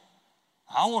saying?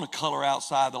 I want to color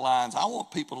outside the lines. I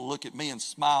want people to look at me and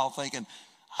smile thinking,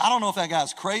 I don't know if that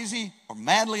guy's crazy or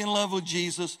madly in love with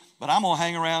Jesus, but I'm going to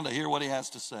hang around to hear what he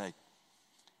has to say.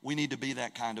 We need to be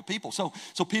that kind of people. So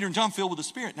Peter and John filled with the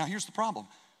Spirit. Now here's the problem.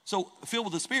 So filled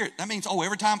with the Spirit, that means,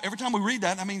 every time we read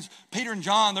that means Peter and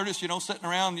John, they're just, sitting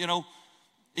around,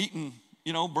 eating,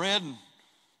 bread and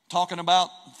talking about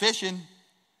fishing.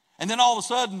 And then all of a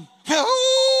sudden,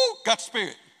 got the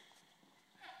Spirit.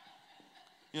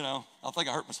 I think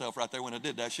I hurt myself right there when I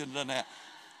did that. I shouldn't have done that.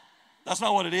 That's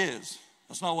not what it is.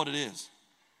 That's not what it is.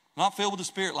 Not filled with the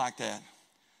Spirit like that.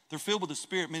 They're filled with the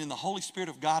Spirit, meaning the Holy Spirit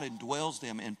of God indwells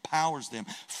them, empowers them,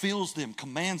 fills them,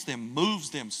 commands them, moves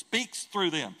them, speaks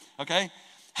through them, okay?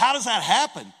 How does that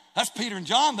happen? That's Peter and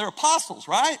John. They're apostles,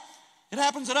 right? It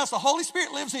happens in us. The Holy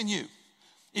Spirit lives in you.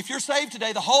 If you're saved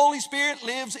today, the Holy Spirit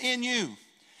lives in you.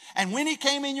 And when he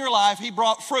came in your life, he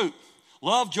brought fruit.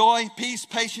 Love, joy, peace,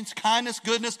 patience, kindness,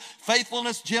 goodness,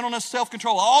 faithfulness, gentleness,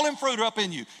 self-control. All in fruit are up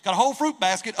in you. Got a whole fruit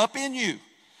basket up in you.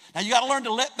 Now you got to learn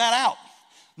to let that out.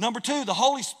 Number 2, the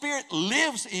Holy Spirit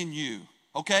lives in you,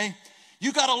 okay?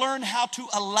 You got to learn how to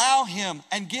allow him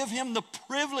and give him the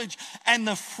privilege and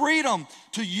the freedom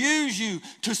to use you,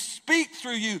 to speak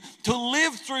through you, to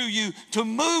live through you, to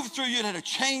move through you, and to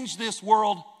change this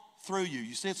world through you.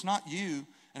 You see, it's not you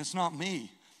and it's not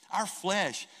me. Our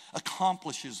flesh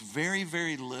accomplishes very,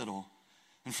 very little.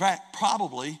 In fact,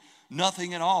 probably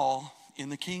nothing at all in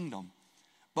the kingdom.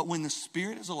 But when the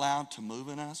Spirit is allowed to move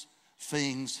in us,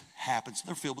 things happen. So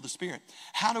they're filled with the Spirit.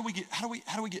 How do we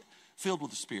get filled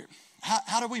with the Spirit?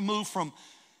 How do we move from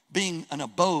being an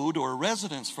abode or a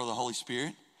residence for the Holy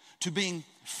Spirit to being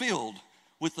filled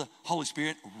with the Holy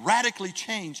Spirit, radically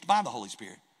changed by the Holy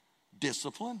Spirit?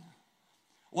 Discipline.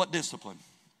 What discipline?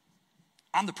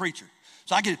 I'm the preacher.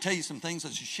 So I get to tell you some things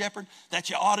as a shepherd that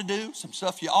you ought to do, some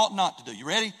stuff you ought not to do. You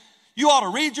ready? You ought to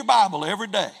read your Bible every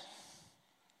day.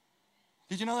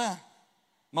 Did you know that?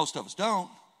 Most of us don't.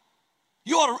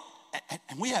 You ought to,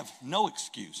 and we have no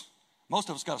excuse. Most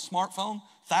of us got a smartphone,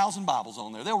 1,000 Bibles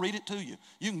on there. They'll read it to you.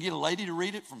 You can get a lady to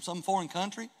read it from some foreign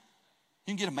country. You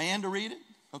can get a man to read it,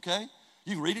 okay?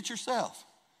 You can read it yourself.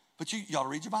 But you ought to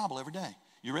read your Bible every day.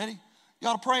 You ready? You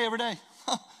ought to pray every day.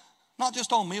 Not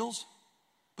just on meals,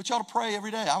 but you ought to pray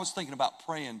every day. I was thinking about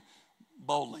praying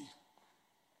boldly.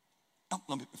 Oh,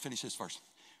 let me finish this first.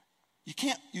 You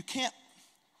can't,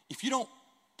 if you don't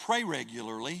pray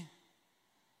regularly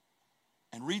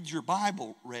and read your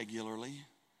Bible regularly,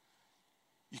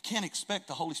 you can't expect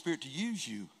the Holy Spirit to use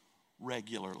you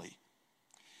regularly.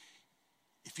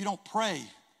 If you don't pray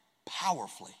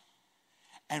powerfully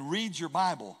and read your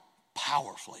Bible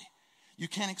powerfully, you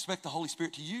can't expect the Holy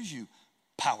Spirit to use you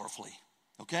powerfully,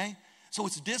 okay? So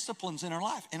it's disciplines in our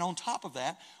life. And on top of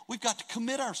that, we've got to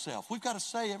commit ourselves. We've got to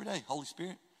say every day, Holy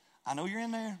Spirit, I know you're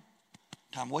in there.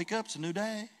 Time to wake up, it's a new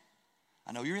day.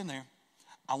 I know you're in there.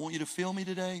 I want you to fill me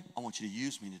today. I want you to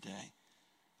use me today.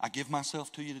 I give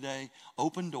myself to you today.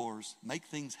 Open doors, make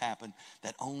things happen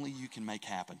that only you can make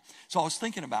happen. So I was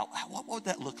thinking about what would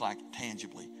that look like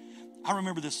tangibly? I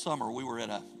remember this summer we were at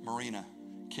a marina,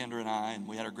 Kendra and I, and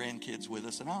we had our grandkids with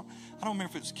us. And I don't remember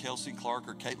if it was Kelsey, Clark,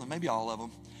 or Caitlin, maybe all of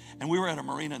them. And we were at a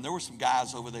marina, and there were some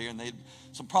guys over there, and they'd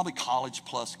some probably college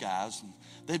plus guys, and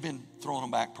they'd been throwing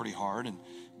them back pretty hard, and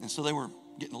so they were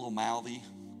getting a little mouthy.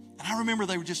 And I remember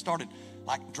they were just started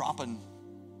like dropping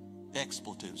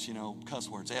expletives, cuss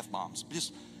words, F-bombs.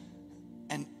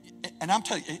 And I'm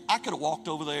telling you, I could have walked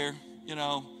over there,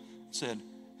 said,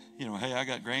 hey, I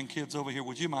got grandkids over here.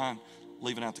 Would you mind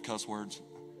leaving out the cuss words?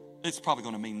 It's probably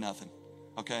going to mean nothing,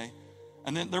 okay?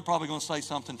 And then they're probably going to say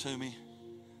something to me.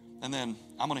 And then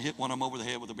I'm going to hit one of them over the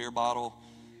head with a beer bottle.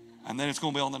 And then it's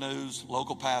going to be on the news.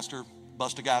 Local pastor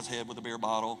bust a guy's head with a beer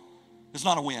bottle. It's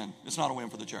not a win. It's not a win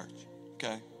for the church,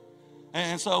 okay?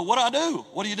 And so what do?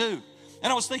 What do you do?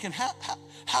 And I was thinking,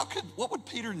 what would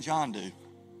Peter and John do?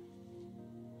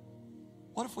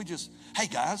 What if we just, hey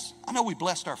guys, I know we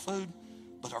blessed our food,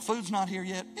 but our food's not here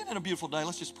yet. Isn't it a beautiful day?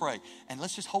 Let's just pray. And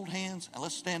let's just hold hands and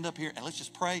let's stand up here and let's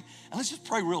just pray. And let's just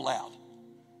pray real loud.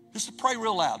 Just pray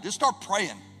real loud. Just start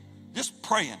praying. Just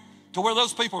praying to where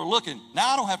those people are looking. Now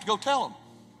I don't have to go tell them.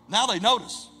 Now they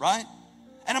notice, right?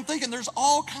 And I'm thinking there's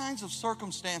all kinds of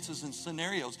circumstances and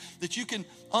scenarios that you can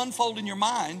unfold in your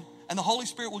mind and the Holy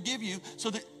Spirit will give you so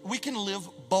that we can live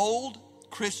bold,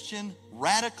 Christian,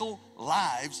 radical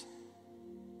lives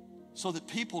so that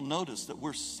people notice that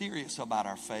we're serious about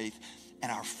our faith and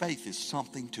our faith is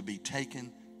something to be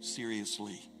taken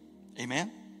seriously. Amen?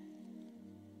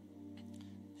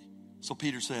 So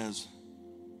Peter says,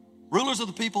 rulers of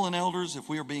the people and elders, if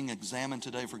we are being examined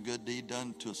today for good deed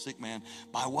done to a sick man,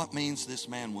 by what means this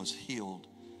man was healed?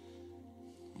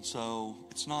 And so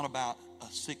it's not about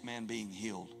a sick man being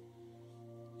healed.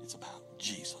 It's about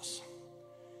Jesus.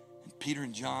 And Peter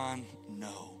and John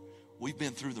know. We've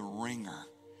been through the ringer.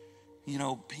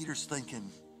 Peter's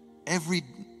thinking, every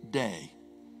day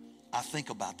I think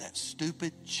about that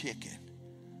stupid chicken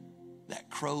that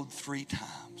crowed 3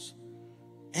 times.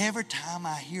 Every time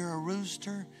I hear a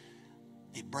rooster,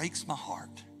 it breaks my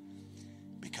heart.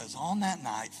 Because on that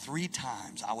night, 3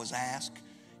 times I was asked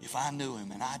if I knew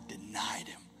him and I denied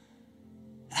him.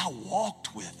 And I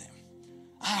walked with him.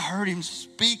 I heard him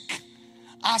speak.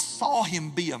 I saw him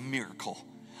be a miracle.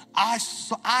 I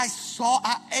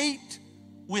ate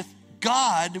with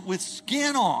God with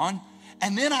skin on,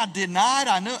 and then I denied.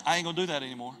 I knew I ain't gonna do that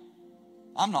anymore.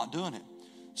 I'm not doing it.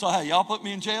 So hey, y'all put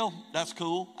me in jail. That's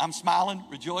cool. I'm smiling,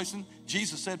 rejoicing.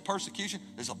 Jesus said persecution.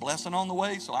 There's a blessing on the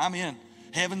way, so I'm in.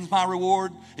 Heaven's my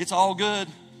reward. It's all good.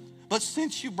 But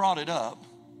since you brought it up,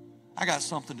 I got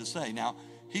something to say. Now,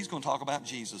 he's going to talk about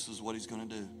Jesus is what he's going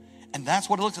to do. And that's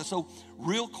what it looks like. So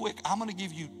real quick, I'm going to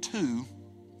give you 2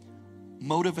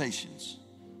 motivations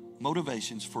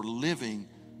for living.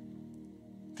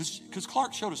 Because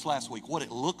Clark showed us last week what it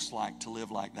looks like to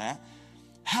live like that.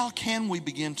 How can we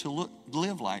begin to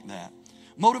live like that?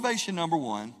 Motivation number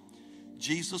 1,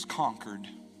 Jesus conquered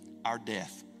our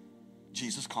death.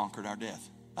 Jesus conquered our death.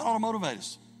 That ought to motivate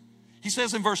us. He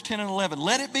says in verse 10 and 11,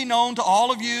 let it be known to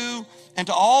all of you and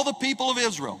to all the people of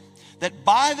Israel that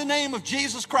by the name of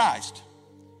Jesus Christ,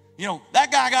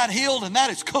 that guy got healed and that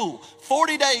is cool.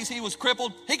 40 days he was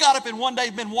crippled. He got up in one day,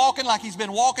 been walking like he's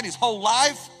been walking his whole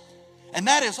life. And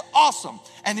that is awesome.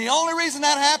 And the only reason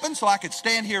that happened, so I could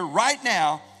stand here right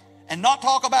now and not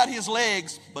talk about his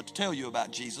legs, but to tell you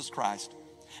about Jesus Christ.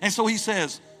 And so he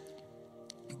says,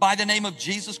 by the name of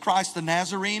Jesus Christ the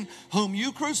Nazarene, whom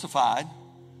you crucified.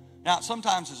 Now,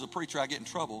 sometimes as a preacher, I get in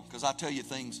trouble because I tell you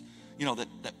things,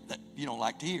 that you don't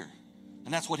like to hear.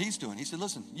 And that's what he's doing. He said,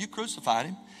 listen, you crucified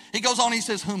him. He goes on, he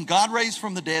says, whom God raised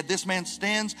from the dead, this man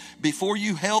stands before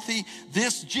you healthy.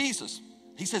 This Jesus.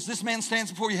 He says, this man stands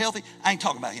before you healthy. I ain't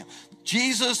talking about him.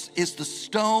 Jesus is the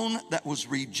stone that was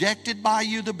rejected by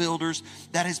you, the builders,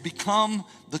 that has become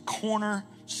the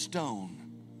cornerstone.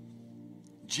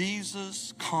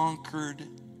 Jesus conquered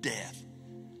death.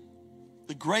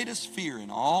 The greatest fear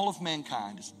in all of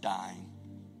mankind is dying.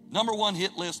 Number 1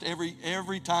 hit list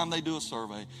every time they do a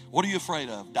survey. What are you afraid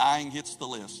of? Dying hits the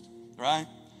list, right?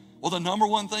 Well, the number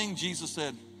 1 thing, Jesus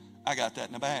said, I got that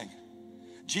in the bag.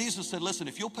 Jesus said, listen,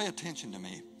 if you'll pay attention to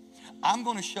me, I'm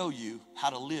going to show you how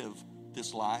to live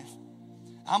this life.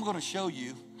 I'm going to show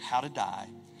you how to die.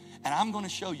 And I'm going to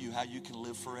show you how you can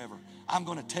live forever. I'm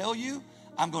going to tell you,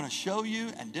 I'm going to show you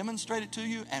and demonstrate it to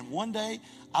you. And one day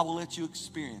I will let you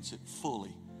experience it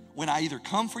fully. When I either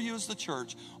come for you as the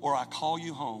church or I call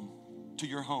you home to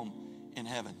your home in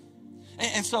heaven.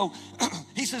 And so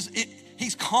he says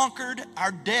he's conquered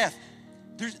our death.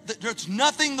 There's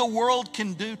nothing the world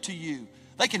can do to you.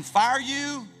 They can fire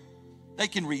you. They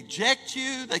can reject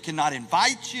you. They cannot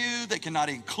invite you. They cannot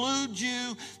include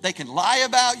you. They can lie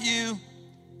about you.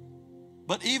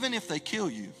 But even if they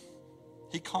kill you,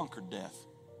 he conquered death.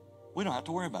 We don't have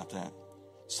to worry about that.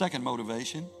 Second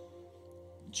motivation,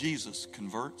 Jesus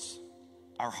converts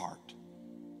our heart.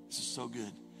 This is so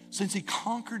good. Since he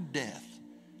conquered death,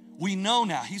 we know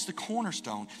now he's the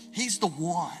cornerstone. He's the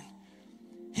one.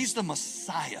 He's the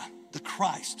Messiah, the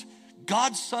Christ.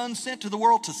 God's Son sent to the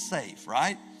world to save,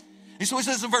 right? And so he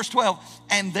says in verse 12,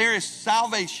 and there is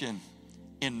salvation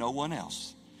in no one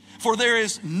else. For there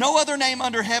is no other name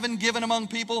under heaven given among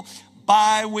people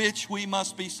by which we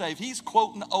must be saved. He's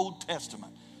quoting the Old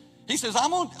Testament. He says,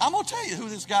 I'm gonna tell you who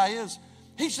this guy is.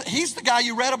 He's the guy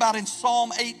you read about in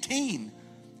Psalm 18.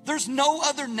 There's no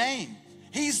other name.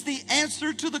 He's the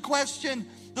answer to the question,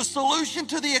 the solution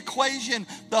to the equation,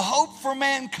 the hope for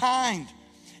mankind.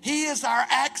 He is our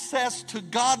access to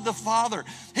God the Father.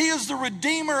 He is the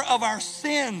redeemer of our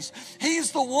sins.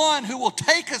 He's the one who will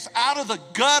take us out of the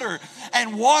gutter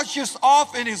and wash us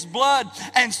off in his blood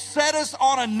and set us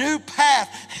on a new path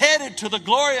headed to the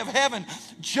glory of heaven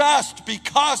just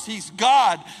because he's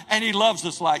God and he loves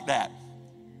us like that.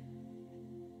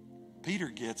 Peter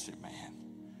gets it, man.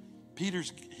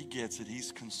 He gets it.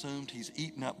 He's consumed. He's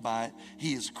eaten up by it.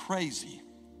 He is crazy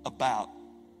about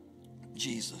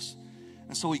Jesus.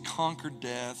 And so he conquered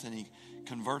death and he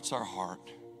converts our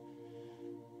heart.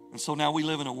 And so now we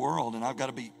live in a world, and I've got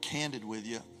to be candid with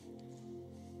you.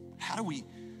 How do we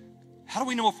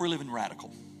know if we're living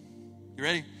radical? You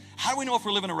ready? How do we know if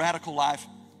we're living a radical life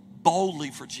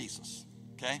boldly for Jesus?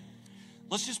 Okay?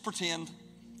 Let's just pretend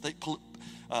that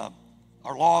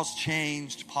our laws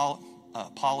changed,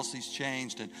 policies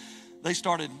changed, and they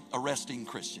started arresting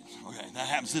Christians. Okay, that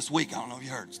happens this week. I don't know if you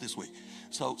heard, it's this week.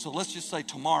 So let's just say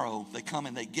tomorrow they come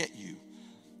and they get you.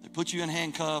 They put you in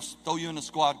handcuffs, throw you in a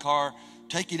squad car,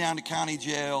 take you down to county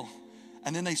jail,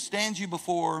 and then they stand you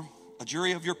before a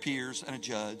jury of your peers and a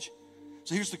judge.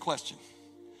 So here's the question.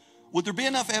 Would there be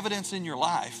enough evidence in your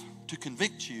life to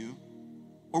convict you,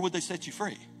 or would they set you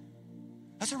free?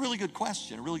 That's a really good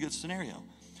question, a really good scenario.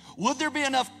 Would there be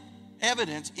enough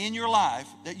evidence in your life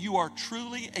that you are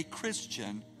truly a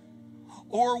Christian,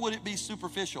 or would it be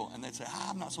superficial and they'd say,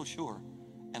 I'm not so sure,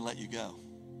 and let you go?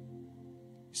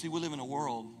 You see, we live in a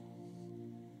world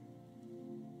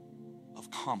of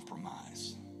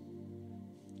compromise.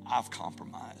 I've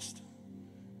compromised.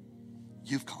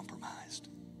 You've compromised.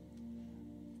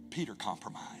 Peter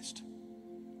compromised.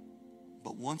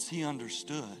 But once he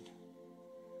understood,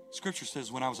 Scripture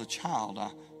says, when I was a child,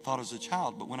 I thought as a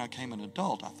child, but when I became an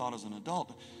adult, I thought as an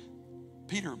adult.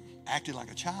 Peter acted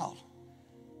like a child.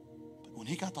 But when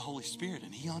he got the Holy Spirit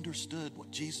and he understood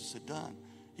what Jesus had done,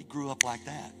 he grew up like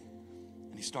that.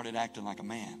 And he started acting like a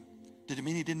man. Did it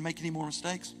mean he didn't make any more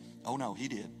mistakes? Oh no, he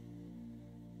did.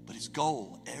 But his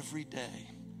goal every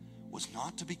day was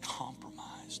not to be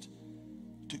compromised,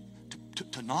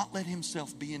 to not let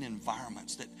himself be in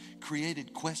environments that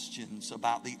created questions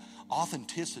about the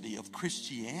authenticity of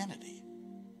Christianity.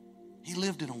 He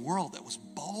lived in a world that was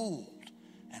bold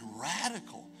and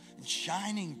radical and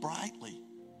shining brightly.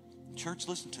 Church,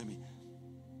 listen to me.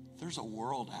 There's a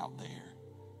world out there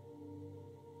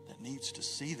that needs to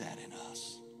see that in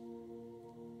us.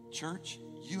 Church,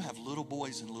 you have little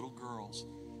boys and little girls,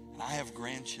 and I have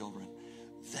grandchildren.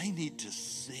 They need to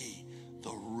see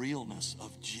the realness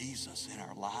of Jesus in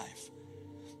our life.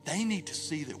 They need to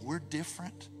see that we're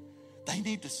different. They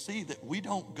need to see that we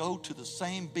don't go to the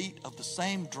same beat of the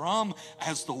same drum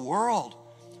as the world.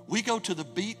 We go to the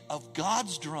beat of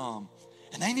God's drum.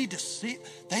 And they need to see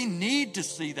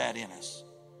that in us,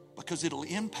 because it'll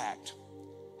impact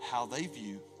how they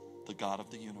view the God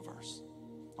of the universe.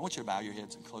 I want you to bow your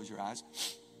heads and close your eyes.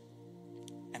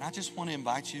 And I just want to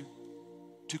invite you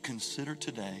to consider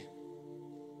today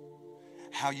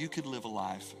how you could live a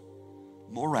life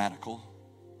more radical,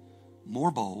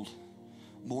 more bold,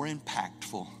 more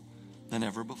impactful than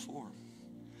ever before.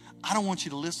 I don't want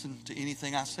you to listen to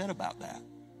anything I said about that.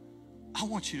 I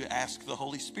want you to ask the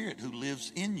Holy Spirit who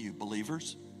lives in you,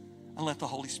 believers, and let the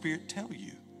Holy Spirit tell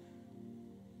you.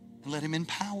 And let him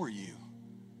empower you.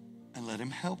 And let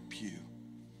him help you.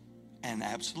 And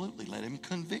absolutely let him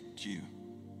convict you.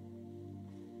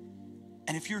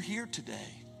 And if you're here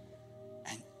today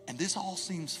and this all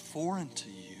seems foreign to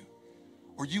you,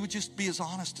 or you would just be as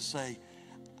honest to say,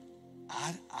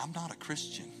 I'm not a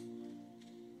Christian.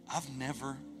 I've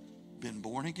never been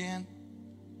born again.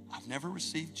 I've never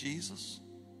received Jesus.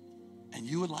 And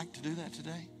you would like to do that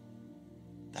today?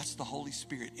 That's the Holy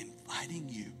Spirit inviting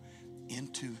you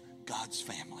into God's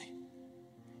family.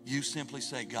 You simply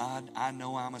say, God, I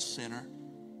know I'm a sinner.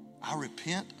 I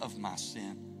repent of my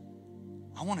sin.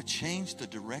 I want to change the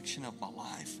direction of my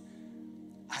life.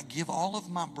 I give all of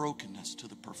my brokenness to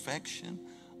the perfection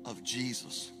of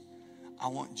Jesus. I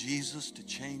want Jesus to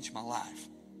change my life.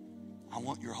 I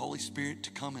want your Holy Spirit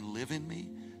to come and live in me,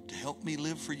 to help me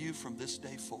live for you from this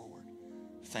day forward.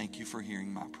 Thank you for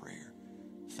hearing my prayer.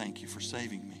 Thank you for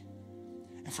saving me.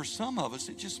 And for some of us,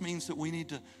 it just means that we need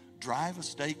to drive a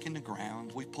stake in the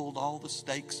ground. We pulled all the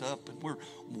stakes up and we're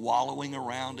wallowing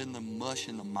around in the mush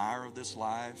and the mire of this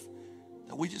life.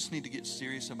 That we just need to get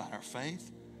serious about our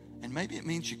faith. And maybe it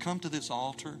means you come to this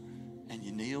altar and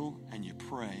you kneel and you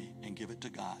pray and give it to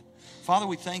God. Father,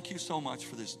 we thank you so much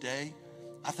for this day.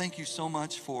 I thank you so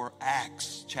much for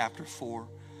Acts chapter 4,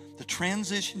 the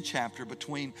transition chapter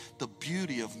between the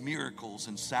beauty of miracles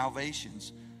and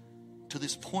salvations to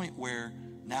this point where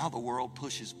now the world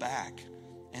pushes back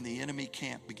and the enemy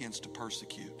camp begins to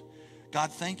persecute.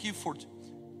 God, thank you for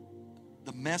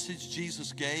the message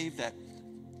Jesus gave that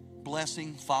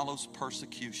blessing follows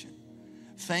persecution.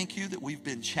 Thank you that we've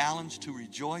been challenged to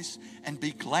rejoice and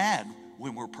be glad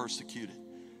when we're persecuted.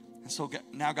 And so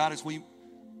now, God, as we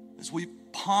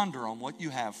ponder on what you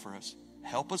have for us,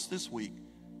 help us this week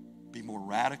be more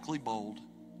radically bold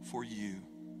for you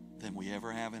than we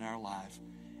ever have in our life.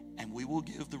 And we will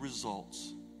give the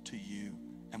results to you,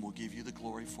 and we'll give you the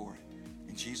glory for it.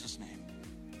 In Jesus' name,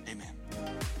 amen.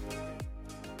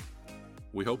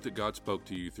 We hope that God spoke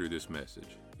to you through this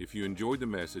message. If you enjoyed the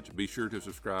message, be sure to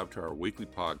subscribe to our weekly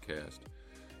podcast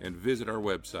and visit our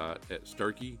website at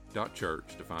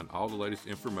sturkey.church to find all the latest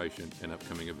information and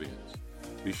upcoming events.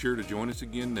 Be sure to join us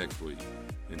again next week.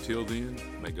 Until then,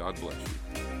 may God bless you.